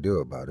nothing I could do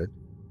about it.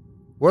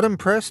 What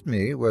impressed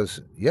me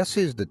was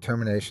Yessie's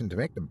determination to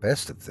make the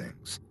best of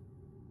things.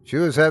 She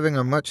was having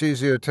a much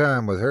easier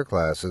time with her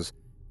classes,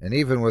 and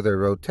even with her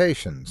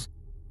rotations.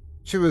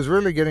 She was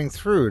really getting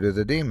through to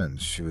the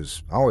demons. She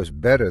was always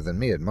better than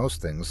me at most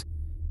things,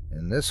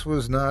 and this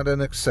was not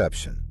an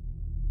exception.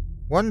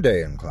 One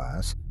day in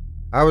class,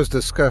 I was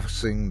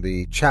discussing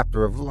the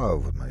chapter of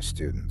love with my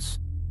students.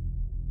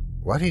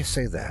 Why do you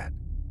say that?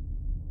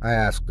 I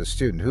asked a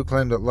student who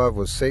claimed that love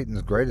was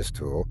Satan's greatest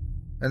tool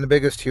and the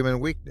biggest human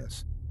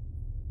weakness.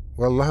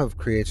 Well, love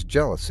creates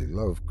jealousy.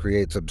 Love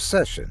creates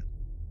obsession.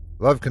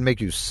 Love can make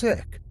you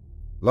sick.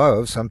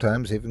 Love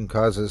sometimes even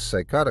causes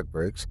psychotic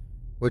breaks,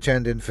 which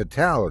end in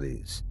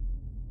fatalities.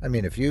 I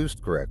mean, if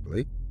used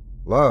correctly,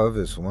 love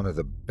is one of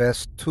the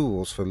best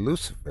tools for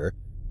Lucifer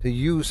to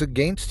use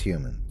against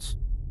humans.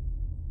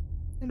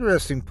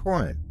 Interesting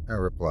point, I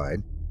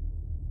replied,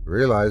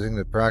 realizing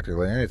that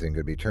practically anything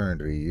could be turned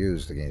to be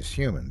used against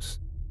humans.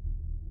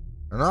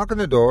 A knock on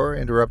the door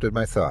interrupted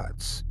my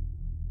thoughts.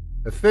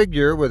 A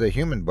figure with a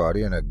human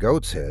body and a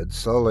goat's head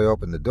slowly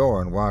opened the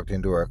door and walked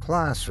into our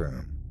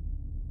classroom.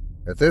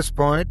 At this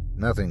point,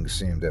 nothing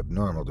seemed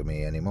abnormal to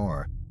me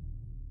anymore.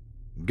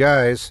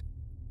 Guys,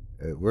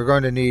 we're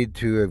going to need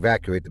to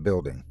evacuate the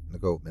building, the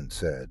goatman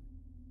said.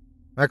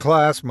 My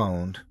class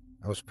moaned.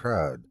 I was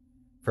proud.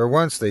 For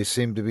once they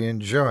seemed to be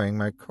enjoying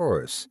my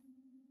course.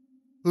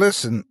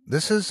 Listen,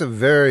 this is a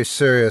very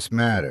serious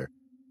matter.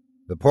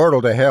 The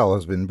portal to hell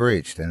has been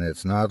breached, and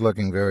it's not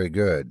looking very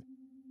good.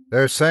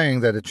 They're saying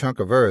that a chunk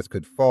of earth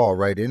could fall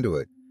right into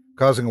it,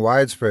 causing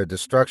widespread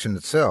destruction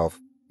itself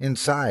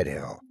inside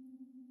hell.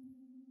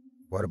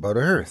 What about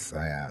Earth?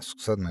 I asked,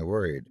 suddenly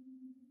worried.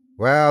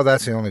 Well,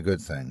 that's the only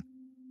good thing.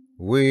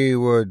 We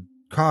would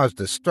cause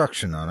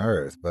destruction on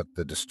Earth, but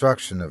the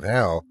destruction of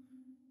hell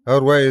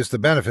outweighs the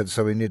benefits,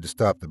 so we need to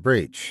stop the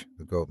breach,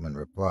 the goatman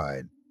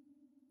replied.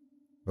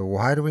 But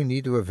why do we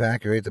need to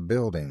evacuate the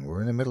building?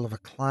 We're in the middle of a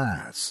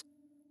class.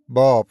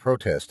 Ball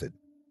protested.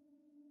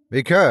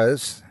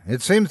 Because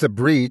it seems the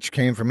breach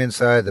came from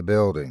inside the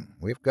building.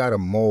 We've got a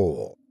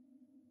mole.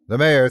 The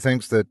mayor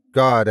thinks that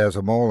God has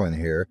a mole in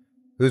here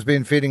who's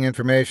been feeding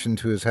information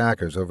to his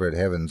hackers over at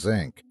Heavens,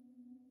 Inc.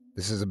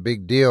 This is a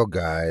big deal,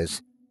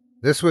 guys.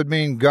 This would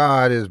mean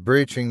God is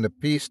breaching the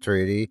peace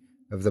treaty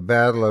of the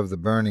Battle of the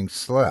Burning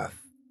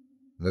Slough,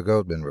 the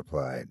goatman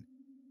replied.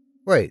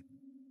 Wait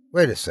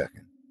a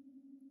second.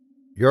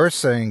 You're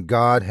saying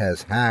God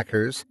has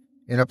hackers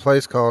in a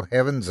place called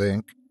Heavens,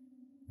 Inc.,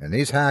 and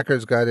these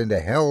hackers got into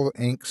Hell,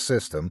 Inc.'s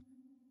system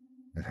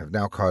and have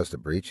now caused a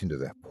breach into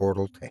the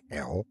portal to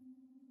hell?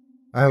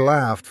 I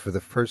laughed for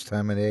the first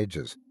time in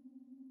ages.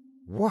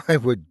 Why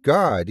would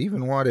God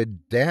even want to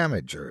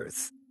damage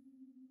Earth?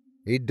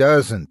 He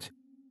doesn't.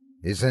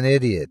 He's an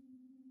idiot.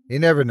 He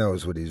never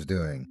knows what he's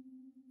doing.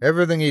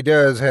 Everything he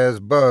does has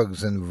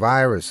bugs and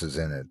viruses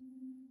in it.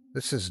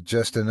 This is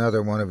just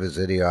another one of his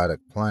idiotic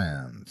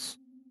plans.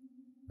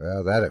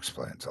 Well, that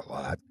explains a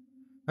lot,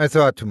 I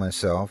thought to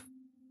myself.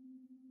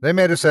 They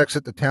made us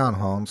exit the town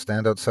hall and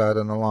stand outside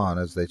on the lawn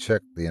as they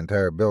checked the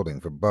entire building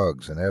for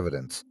bugs and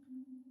evidence.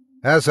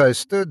 As I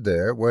stood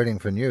there, waiting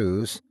for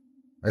news,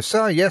 I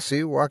saw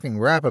Jessie walking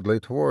rapidly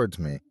towards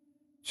me.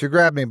 She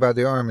grabbed me by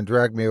the arm and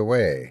dragged me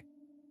away.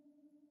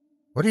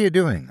 What are you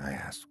doing? I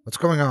asked. What's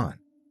going on?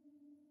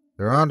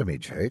 They're on to me,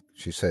 Jake,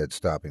 she said,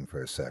 stopping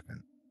for a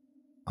second.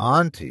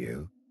 On to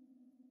you?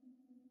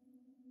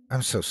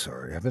 I'm so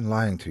sorry. I've been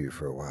lying to you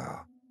for a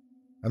while.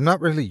 I'm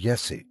not really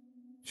Jessie,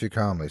 she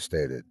calmly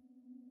stated.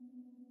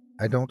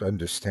 I don't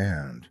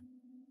understand.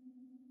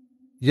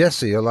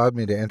 Jessie allowed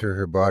me to enter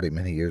her body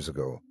many years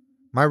ago.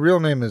 My real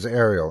name is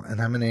Ariel,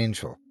 and I'm an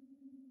angel.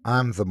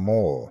 I'm the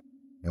mole,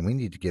 and we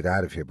need to get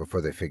out of here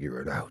before they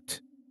figure it out.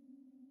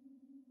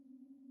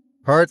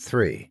 Part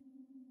 3.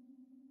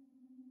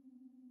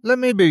 Let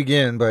me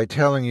begin by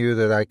telling you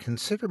that I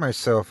consider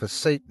myself a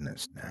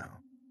Satanist now.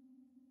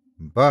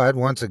 But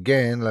once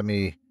again, let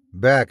me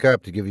back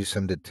up to give you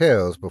some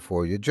details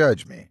before you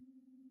judge me.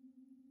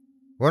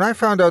 When I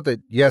found out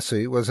that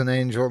Jessie was an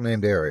angel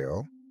named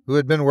Ariel, who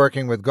had been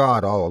working with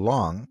God all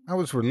along, I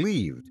was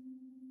relieved.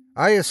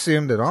 I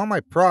assumed that all my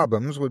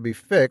problems would be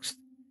fixed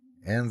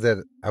and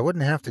that I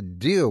wouldn't have to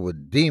deal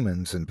with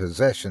demons and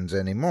possessions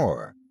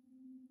anymore.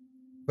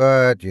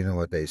 But you know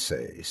what they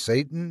say,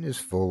 Satan is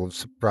full of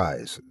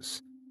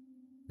surprises.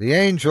 The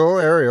angel,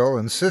 Ariel,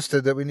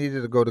 insisted that we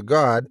needed to go to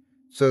God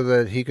so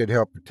that he could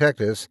help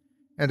protect us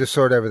and to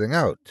sort everything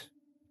out.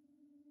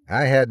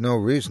 I had no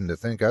reason to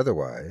think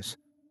otherwise.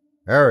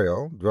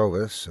 Ariel drove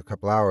us a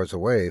couple hours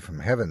away from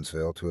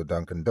Heavensville to a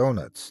Dunkin'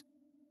 Donuts.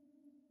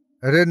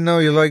 I didn't know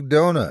you liked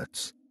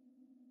donuts.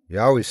 You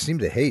always seem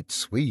to hate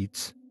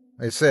sweets,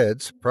 I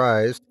said,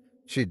 surprised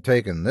she'd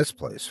taken this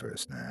place for a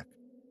snack.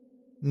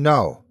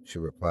 No, she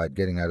replied,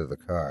 getting out of the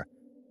car.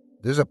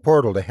 There's a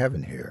portal to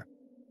heaven here.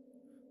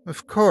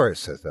 Of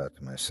course, I thought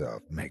to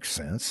myself. Makes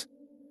sense.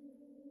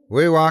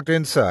 We walked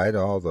inside.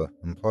 All the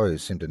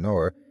employees seemed to know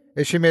her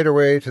as she made her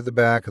way to the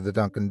back of the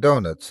Dunkin'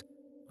 Donuts,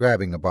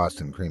 grabbing a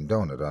Boston cream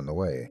donut on the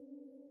way.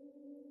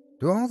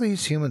 Do all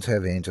these humans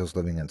have angels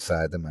living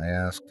inside them? I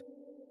asked.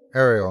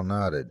 Ariel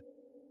nodded.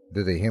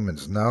 Do the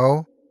humans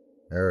know?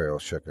 Ariel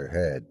shook her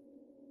head.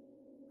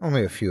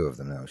 Only a few of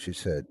them know, she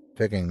said,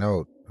 taking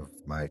note of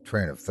my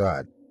train of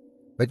thought.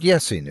 But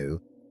Jessie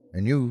knew,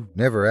 and you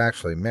never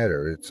actually met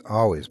her. It's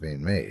always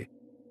been me.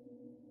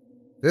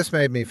 This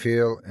made me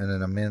feel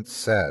an immense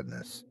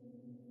sadness.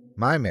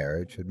 My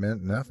marriage had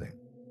meant nothing.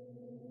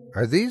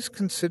 Are these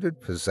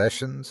considered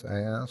possessions? I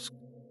asked.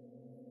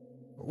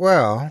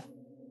 Well,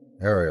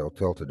 Ariel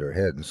tilted her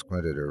head and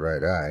squinted her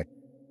right eye.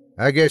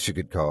 I guess you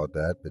could call it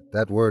that, but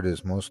that word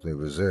is mostly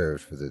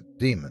reserved for the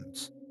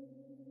demons.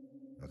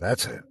 Well,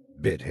 that's a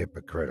bit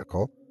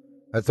hypocritical,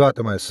 I thought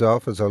to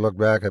myself as I looked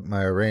back at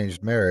my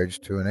arranged marriage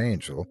to an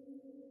angel.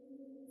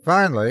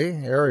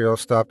 Finally, Ariel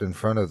stopped in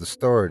front of the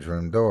storage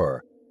room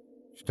door.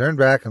 She turned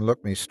back and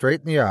looked me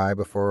straight in the eye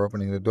before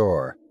opening the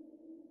door.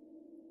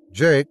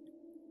 Jake,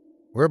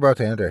 we're about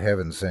to enter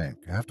Heavens, Inc.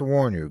 I have to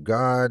warn you,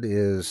 God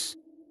is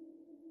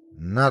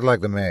not like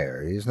the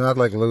mayor. He's not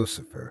like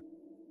Lucifer.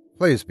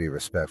 Please be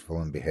respectful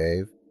and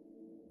behave.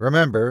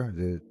 Remember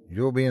that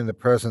you'll be in the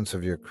presence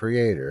of your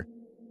Creator,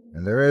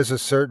 and there is a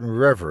certain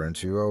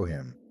reverence you owe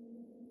him.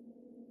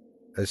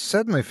 I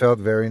suddenly felt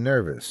very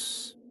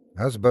nervous.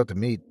 I was about to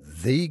meet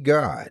the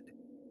god.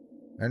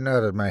 I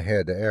nodded my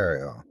head to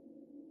Ariel.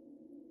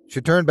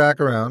 She turned back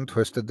around,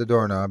 twisted the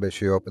doorknob as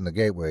she opened the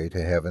gateway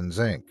to Heaven's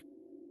Inc.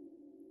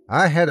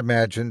 I had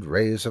imagined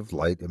rays of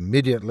light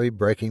immediately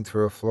breaking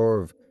through a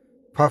floor of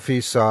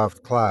puffy,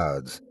 soft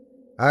clouds.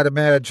 I'd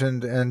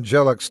imagined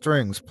angelic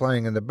strings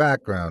playing in the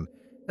background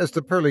as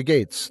the pearly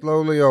gates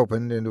slowly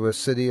opened into a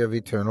city of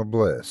eternal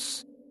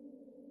bliss.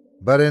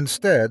 But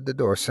instead, the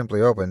door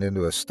simply opened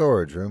into a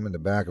storage room in the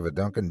back of a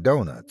Dunkin'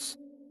 Donuts.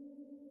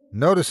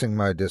 Noticing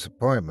my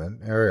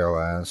disappointment, Ariel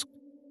asked,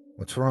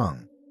 "What's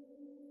wrong?"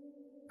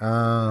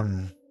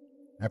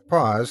 I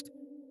paused,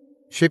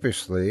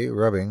 sheepishly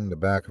rubbing the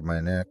back of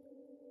my neck.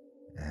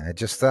 I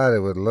just thought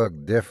it would look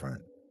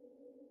different.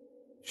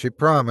 She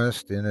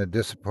promised in a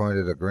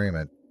disappointed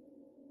agreement.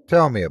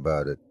 "Tell me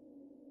about it.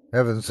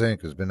 Heaven's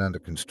Inc. has been under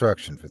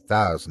construction for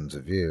thousands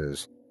of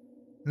years.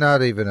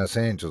 Not even us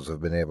angels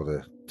have been able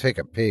to take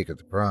a peek at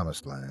the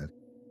promised land."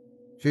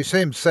 She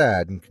seemed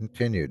sad and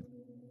continued,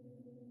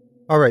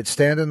 "All right,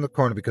 stand in the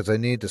corner because I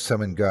need to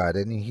summon God,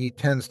 and he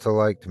tends to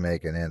like to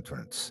make an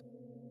entrance."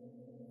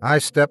 I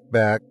stepped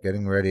back,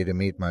 getting ready to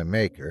meet my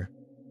maker.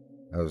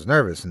 I was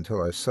nervous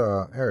until I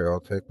saw Ariel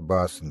take the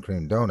Boston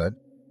cream donut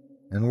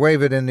and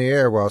wave it in the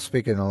air while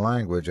speaking a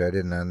language I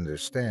didn't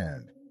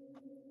understand.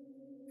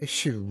 Is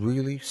she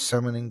really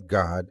summoning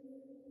God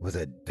with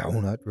a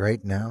donut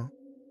right now?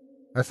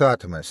 I thought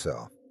to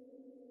myself.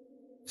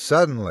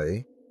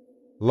 Suddenly,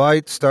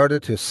 light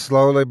started to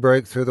slowly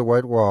break through the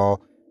white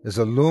wall as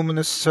a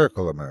luminous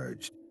circle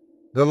emerged.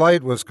 The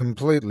light was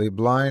completely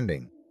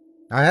blinding.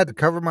 I had to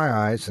cover my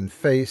eyes and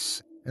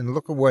face and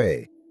look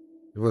away.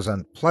 It was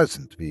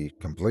unpleasant, to be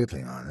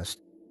completely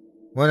honest.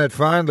 When it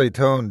finally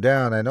toned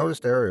down, I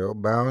noticed Ariel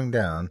bowing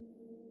down,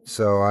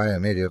 so I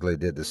immediately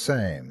did the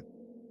same.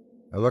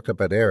 I looked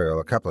up at Ariel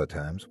a couple of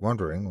times,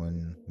 wondering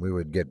when we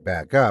would get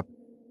back up,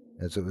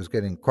 as it was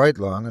getting quite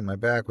long and my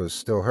back was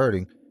still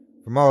hurting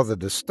from all the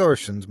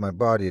distortions my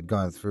body had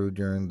gone through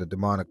during the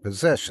demonic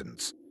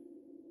possessions.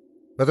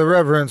 But the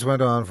reverence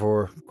went on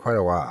for quite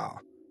a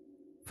while.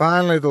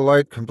 Finally, the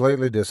light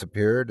completely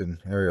disappeared and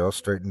Ariel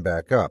straightened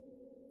back up.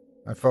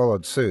 I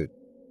followed suit.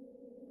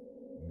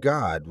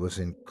 God was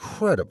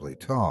incredibly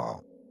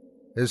tall.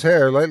 His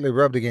hair lightly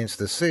rubbed against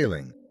the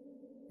ceiling.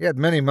 He had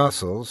many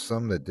muscles,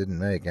 some that didn't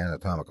make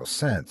anatomical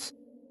sense.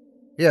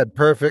 He had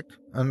perfect,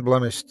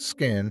 unblemished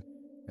skin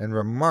and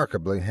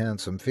remarkably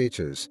handsome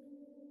features.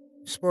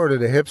 He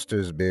sported a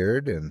hipster's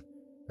beard and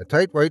a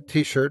tight white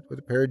t-shirt with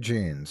a pair of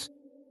jeans.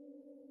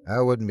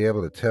 I wouldn't be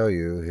able to tell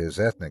you his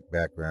ethnic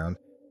background,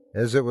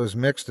 as it was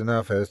mixed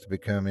enough as to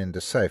become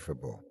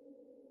indecipherable.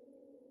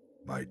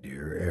 "My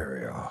dear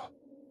Ariel,"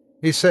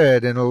 he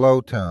said in a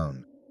low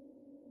tone,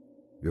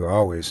 "you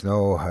always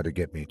know how to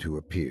get me to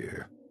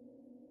appear."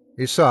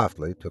 He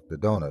softly took the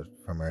donut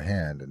from her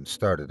hand and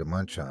started to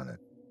munch on it.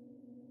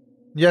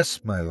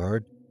 "Yes, my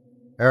lord,"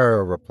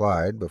 Ariel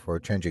replied before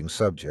changing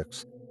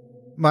subjects.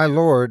 "My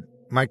lord,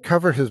 my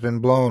cover has been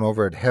blown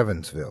over at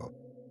Heavensville,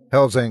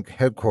 Hell's Inc.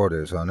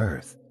 headquarters on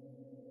Earth."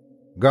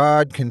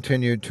 God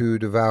continued to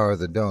devour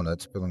the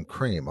donut, spilling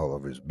cream all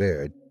over his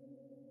beard.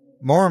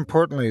 "More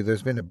importantly,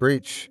 there's been a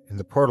breach in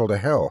the portal to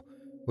Hell,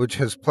 which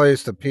has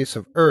placed a piece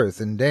of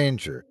Earth in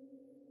danger.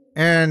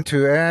 And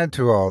to add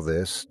to all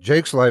this,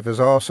 Jake's life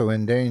is also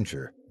in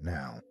danger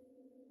now."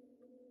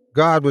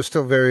 God was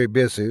still very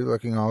busy,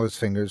 licking all his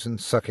fingers and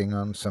sucking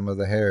on some of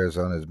the hairs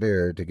on his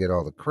beard to get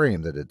all the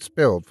cream that had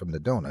spilled from the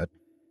donut.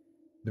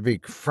 To be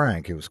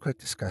frank, it was quite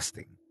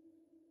disgusting.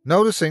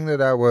 Noticing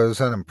that I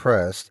was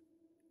unimpressed,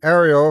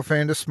 Ariel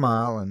feigned a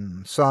smile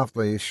and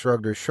softly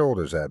shrugged her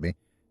shoulders at me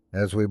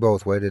as we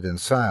both waited in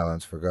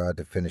silence for God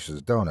to finish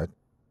his donut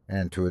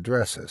and to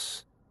address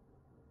us.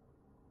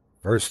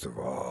 "First of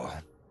all,"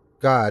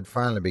 God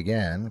finally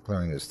began,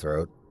 clearing his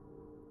throat,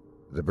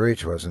 "the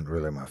breach wasn't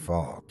really my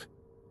fault.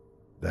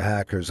 The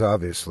hackers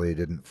obviously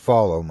didn't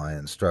follow my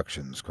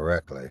instructions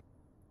correctly,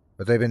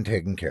 but they've been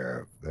taken care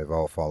of. They've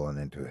all fallen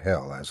into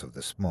hell as of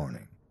this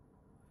morning.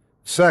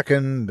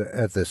 Second,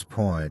 at this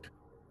point,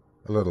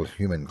 a little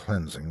human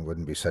cleansing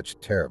wouldn't be such a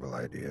terrible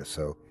idea,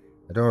 so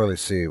I don't really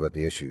see what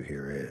the issue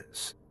here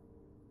is."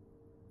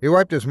 He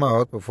wiped his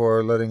mouth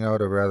before letting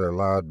out a rather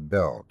loud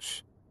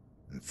belch.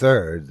 "And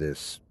third,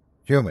 this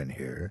human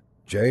here,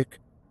 Jake,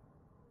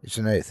 he's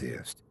an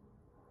atheist,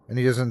 and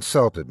he has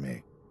insulted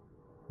me.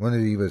 When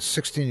he was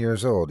 16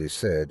 years old, he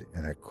said,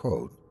 and I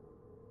quote,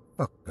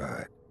 'Fuck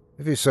God.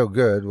 If he's so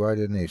good, why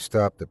didn't he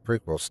stop the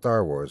prequel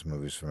Star Wars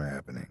movies from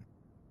happening?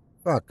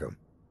 Fuck him.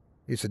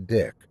 He's a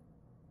dick.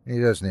 And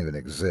he doesn't even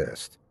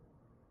exist.'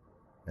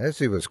 As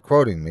he was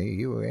quoting me,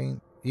 he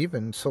ain't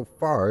even so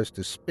far as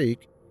to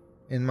speak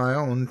in my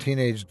own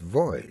teenaged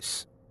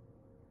voice."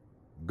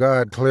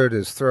 God cleared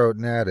his throat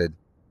and added,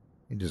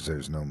 "He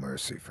deserves no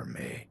mercy from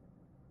me."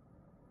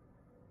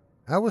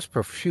 I was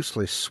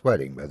profusely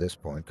sweating by this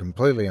point,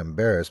 completely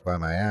embarrassed by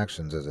my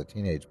actions as a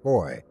teenage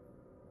boy.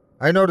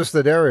 I noticed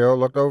that Ariel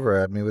looked over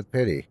at me with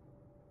pity.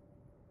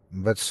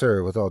 "But,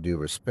 sir, with all due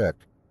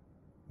respect,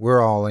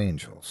 we're all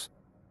angels.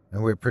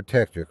 and would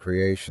protect your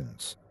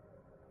creations.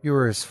 You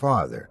are his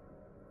father.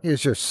 He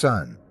is your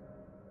son.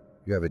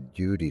 You have a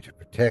duty to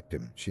protect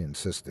him, she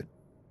insisted,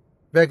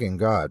 begging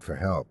God for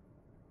help.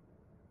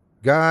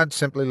 God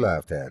simply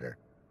laughed at her.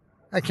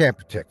 I can't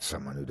protect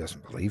someone who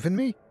doesn't believe in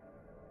me.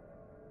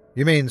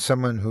 You mean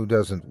someone who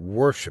doesn't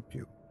worship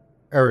you?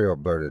 Ariel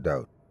blurted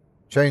out,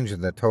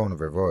 changing the tone of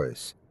her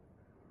voice.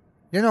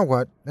 You know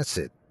what? That's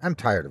it. I'm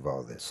tired of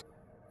all this.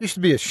 You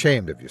should be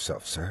ashamed of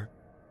yourself, sir.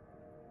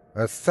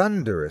 A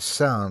thunderous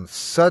sound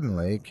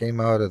suddenly came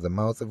out of the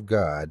mouth of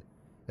God,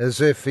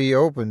 as if he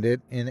opened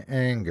it in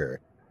anger.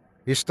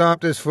 He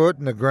stomped his foot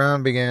and the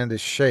ground began to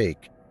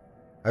shake.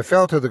 I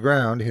fell to the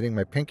ground, hitting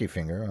my pinky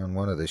finger on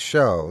one of the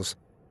shelves.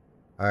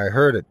 I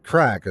heard it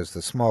crack as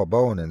the small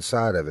bone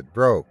inside of it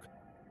broke.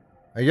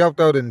 I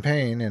yelped out in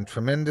pain and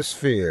tremendous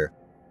fear.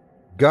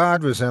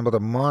 God resembled a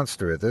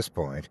monster at this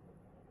point.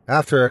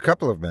 After a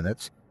couple of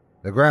minutes,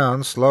 the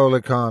ground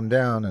slowly calmed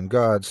down and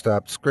God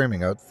stopped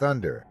screaming out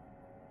thunder.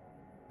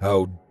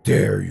 How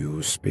dare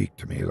you speak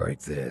to me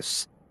like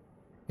this?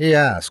 He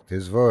asked,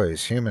 his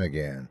voice human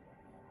again.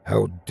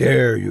 How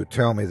dare you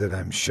tell me that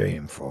I'm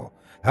shameful?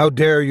 How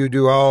dare you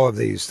do all of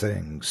these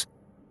things?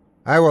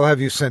 I will have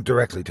you sent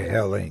directly to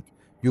Hell, Inc.,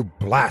 you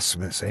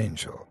blasphemous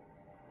angel.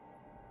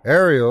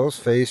 Ariel's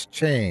face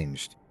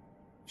changed.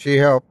 She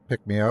helped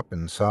pick me up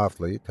and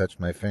softly touched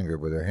my finger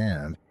with her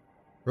hand,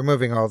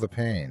 removing all the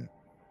pain.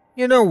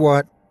 You know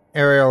what?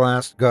 Ariel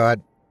asked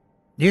God.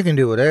 You can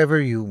do whatever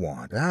you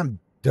want. I'm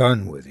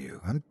done with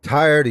you. I'm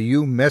tired of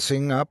you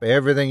messing up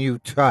everything you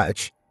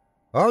touch.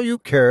 All you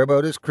care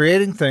about is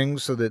creating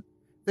things so that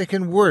they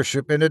can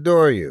worship and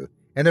adore you.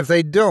 And if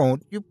they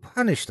don't, you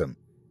punish them.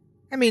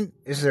 I mean,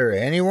 is there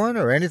anyone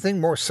or anything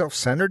more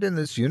self-centered in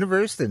this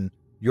universe than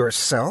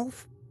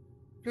yourself?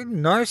 Your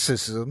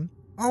narcissism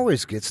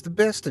always gets the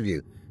best of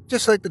you,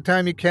 just like the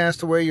time you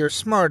cast away your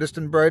smartest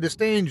and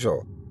brightest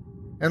angel.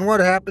 And what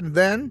happened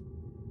then?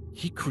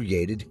 He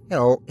created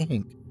Hell,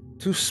 Inc.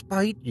 to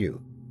spite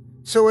you.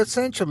 So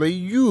essentially,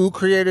 you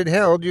created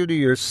hell due to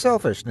your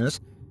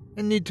selfishness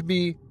and need to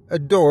be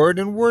adored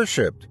and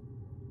worshipped.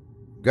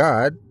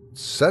 God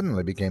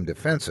suddenly became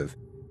defensive,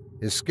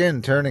 his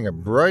skin turning a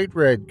bright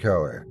red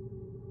color.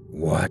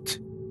 What?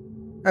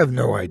 I have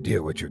no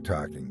idea what you're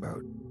talking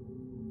about.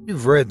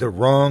 You've read the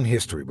wrong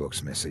history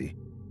books, Missy.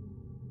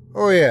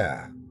 Oh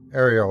yeah,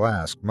 Ariel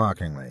asked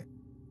mockingly.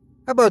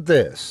 How about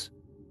this?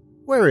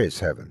 Where is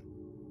heaven?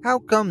 How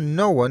come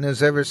no one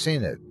has ever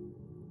seen it?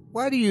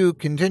 Why do you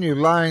continue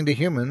lying to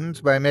humans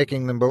by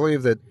making them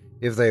believe that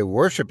if they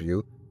worship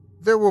you,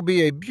 there will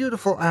be a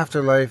beautiful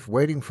afterlife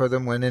waiting for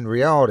them when in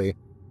reality,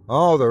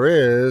 all there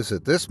is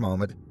at this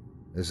moment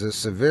is a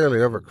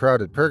severely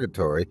overcrowded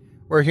purgatory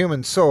where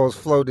human souls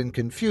float in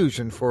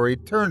confusion for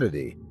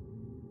eternity?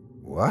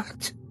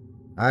 What?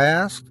 I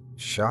asked,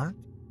 shocked.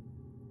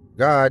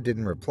 God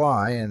didn't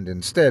reply and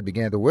instead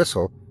began to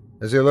whistle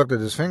as he looked at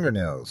his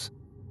fingernails.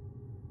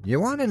 You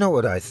want to know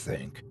what I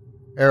think?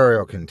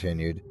 Ariel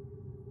continued.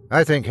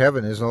 I think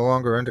heaven is no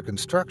longer under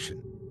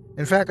construction.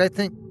 In fact, I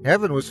think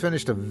heaven was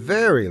finished a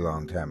very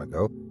long time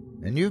ago,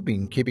 and you've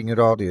been keeping it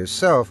all to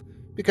yourself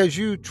because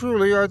you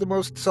truly are the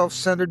most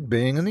self-centered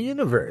being in the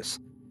universe.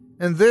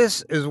 And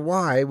this is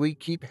why we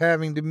keep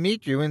having to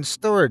meet you in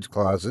storage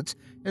closets,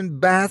 in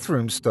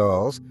bathroom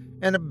stalls,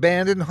 and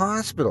abandoned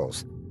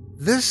hospitals.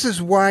 This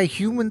is why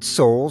human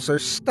souls are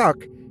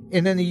stuck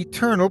in an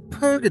eternal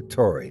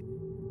purgatory.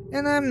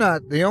 And I'm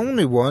not the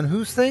only one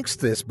who thinks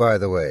this, by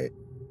the way.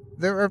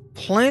 There are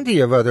plenty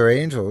of other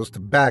angels to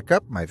back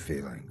up my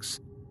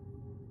feelings.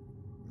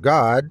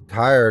 God,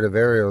 tired of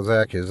Ariel's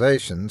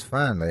accusations,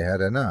 finally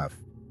had enough.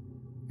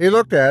 He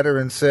looked at her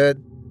and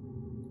said,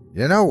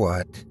 You know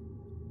what?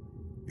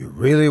 You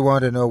really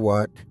want to know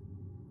what?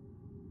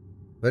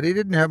 But he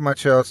didn't have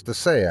much else to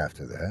say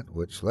after that,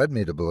 which led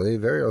me to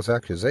believe Ariel's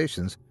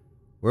accusations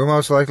were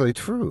most likely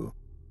true.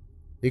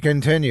 He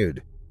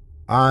continued,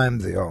 I'm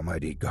the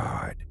Almighty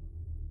God.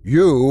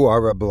 You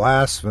are a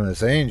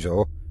blasphemous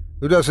angel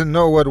who doesn't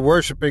know what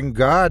worshiping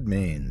God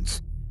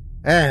means.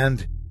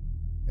 And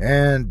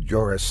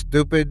you're a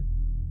stupid,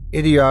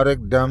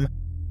 idiotic, dumb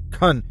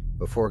cunt.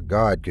 Before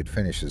God could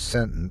finish his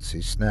sentence,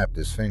 he snapped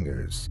his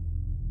fingers.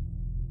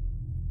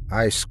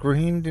 I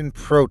screamed in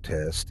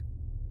protest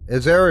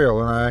as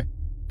Ariel and I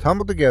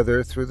tumbled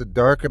together through the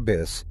dark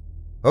abyss,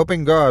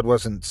 hoping God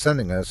wasn't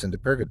sending us into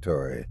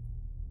purgatory.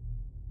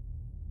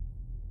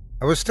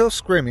 I was still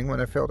screaming when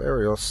I felt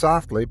Ariel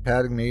softly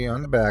patting me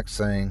on the back,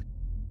 saying,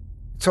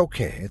 It's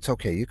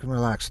okay, you can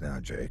relax now,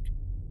 Jake.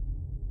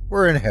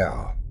 We're in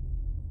hell.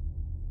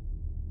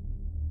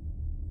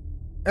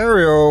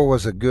 Ariel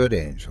was a good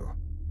angel,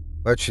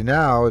 but she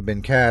now had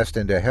been cast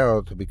into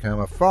hell to become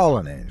a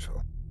fallen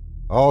angel,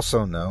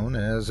 also known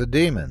as a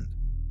demon.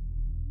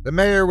 The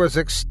mayor was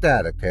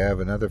ecstatic to have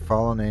another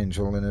fallen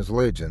angel in his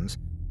legions,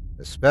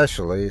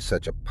 especially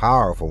such a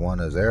powerful one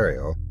as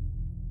Ariel,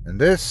 and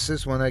this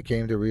is when I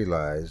came to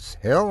realize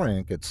Hell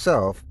Inc.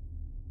 itself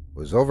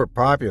was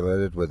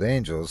overpopulated with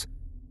angels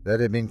that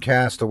had been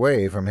cast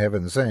away from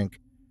Heavens Inc.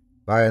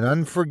 by an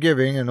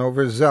unforgiving and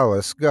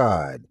overzealous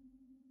God.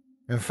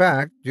 In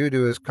fact, due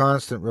to his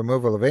constant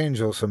removal of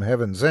angels from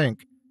Heaven's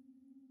ink,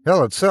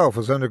 hell itself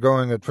was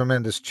undergoing a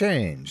tremendous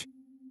change,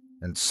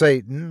 and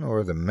Satan,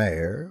 or the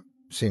mayor,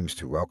 seems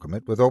to welcome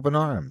it with open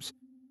arms,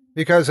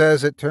 because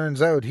as it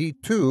turns out, he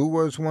too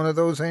was one of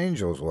those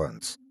angels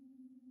once.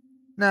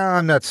 Now,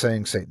 I'm not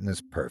saying Satan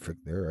is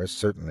perfect. There are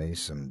certainly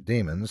some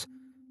demons,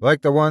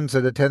 like the ones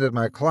that attended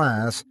my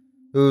class,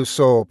 whose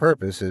sole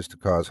purpose is to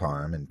cause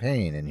harm and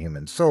pain in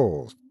human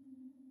souls.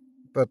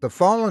 But the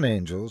fallen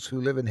angels who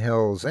live in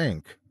Hell's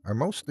ink are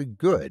mostly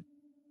good.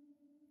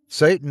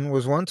 Satan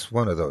was once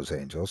one of those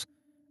angels,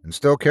 and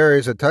still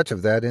carries a touch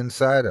of that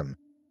inside him.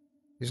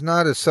 He's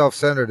not as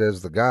self-centered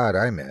as the god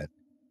I met.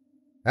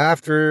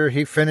 After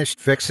he finished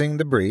fixing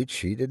the breach,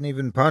 he didn't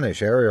even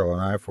punish Ariel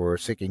and I for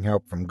seeking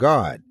help from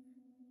God.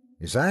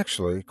 He's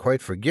actually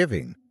quite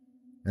forgiving,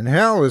 and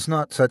hell is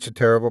not such a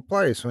terrible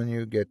place when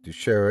you get to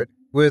share it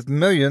with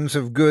millions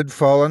of good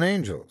fallen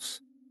angels.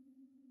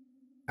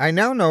 I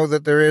now know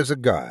that there is a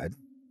God.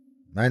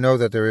 I know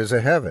that there is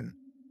a heaven.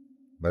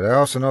 But I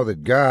also know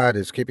that God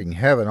is keeping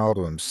heaven all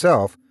to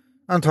himself,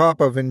 on top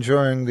of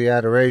enjoying the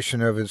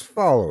adoration of his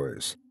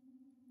followers.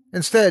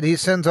 Instead, he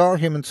sends all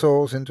human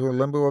souls into a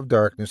limbo of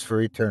darkness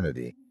for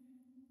eternity.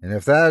 And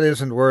if that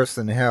isn't worse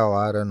than hell,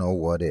 I don't know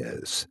what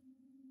is.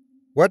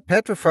 What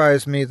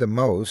petrifies me the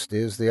most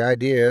is the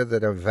idea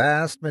that a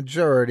vast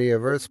majority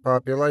of Earth's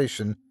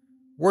population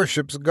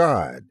worships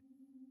God.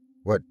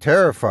 What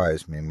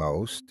terrifies me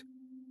most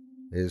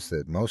is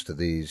that most of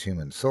these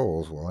human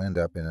souls will end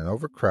up in an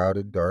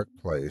overcrowded, dark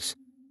place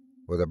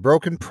with a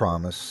broken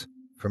promise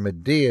from a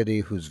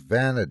deity whose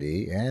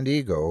vanity and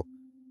ego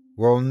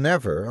will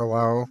never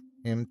allow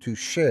him to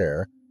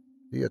share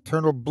the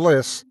eternal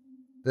bliss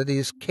that he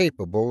is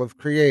capable of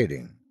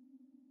creating.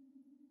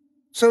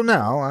 So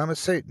now I'm a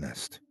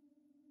Satanist,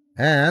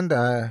 and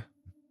I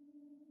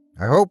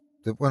hope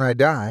that when I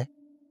die,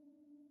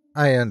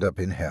 I end up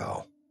in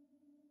hell.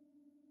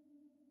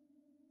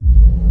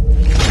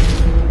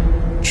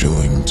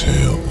 Chilling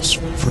tales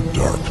for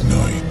dark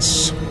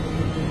nights.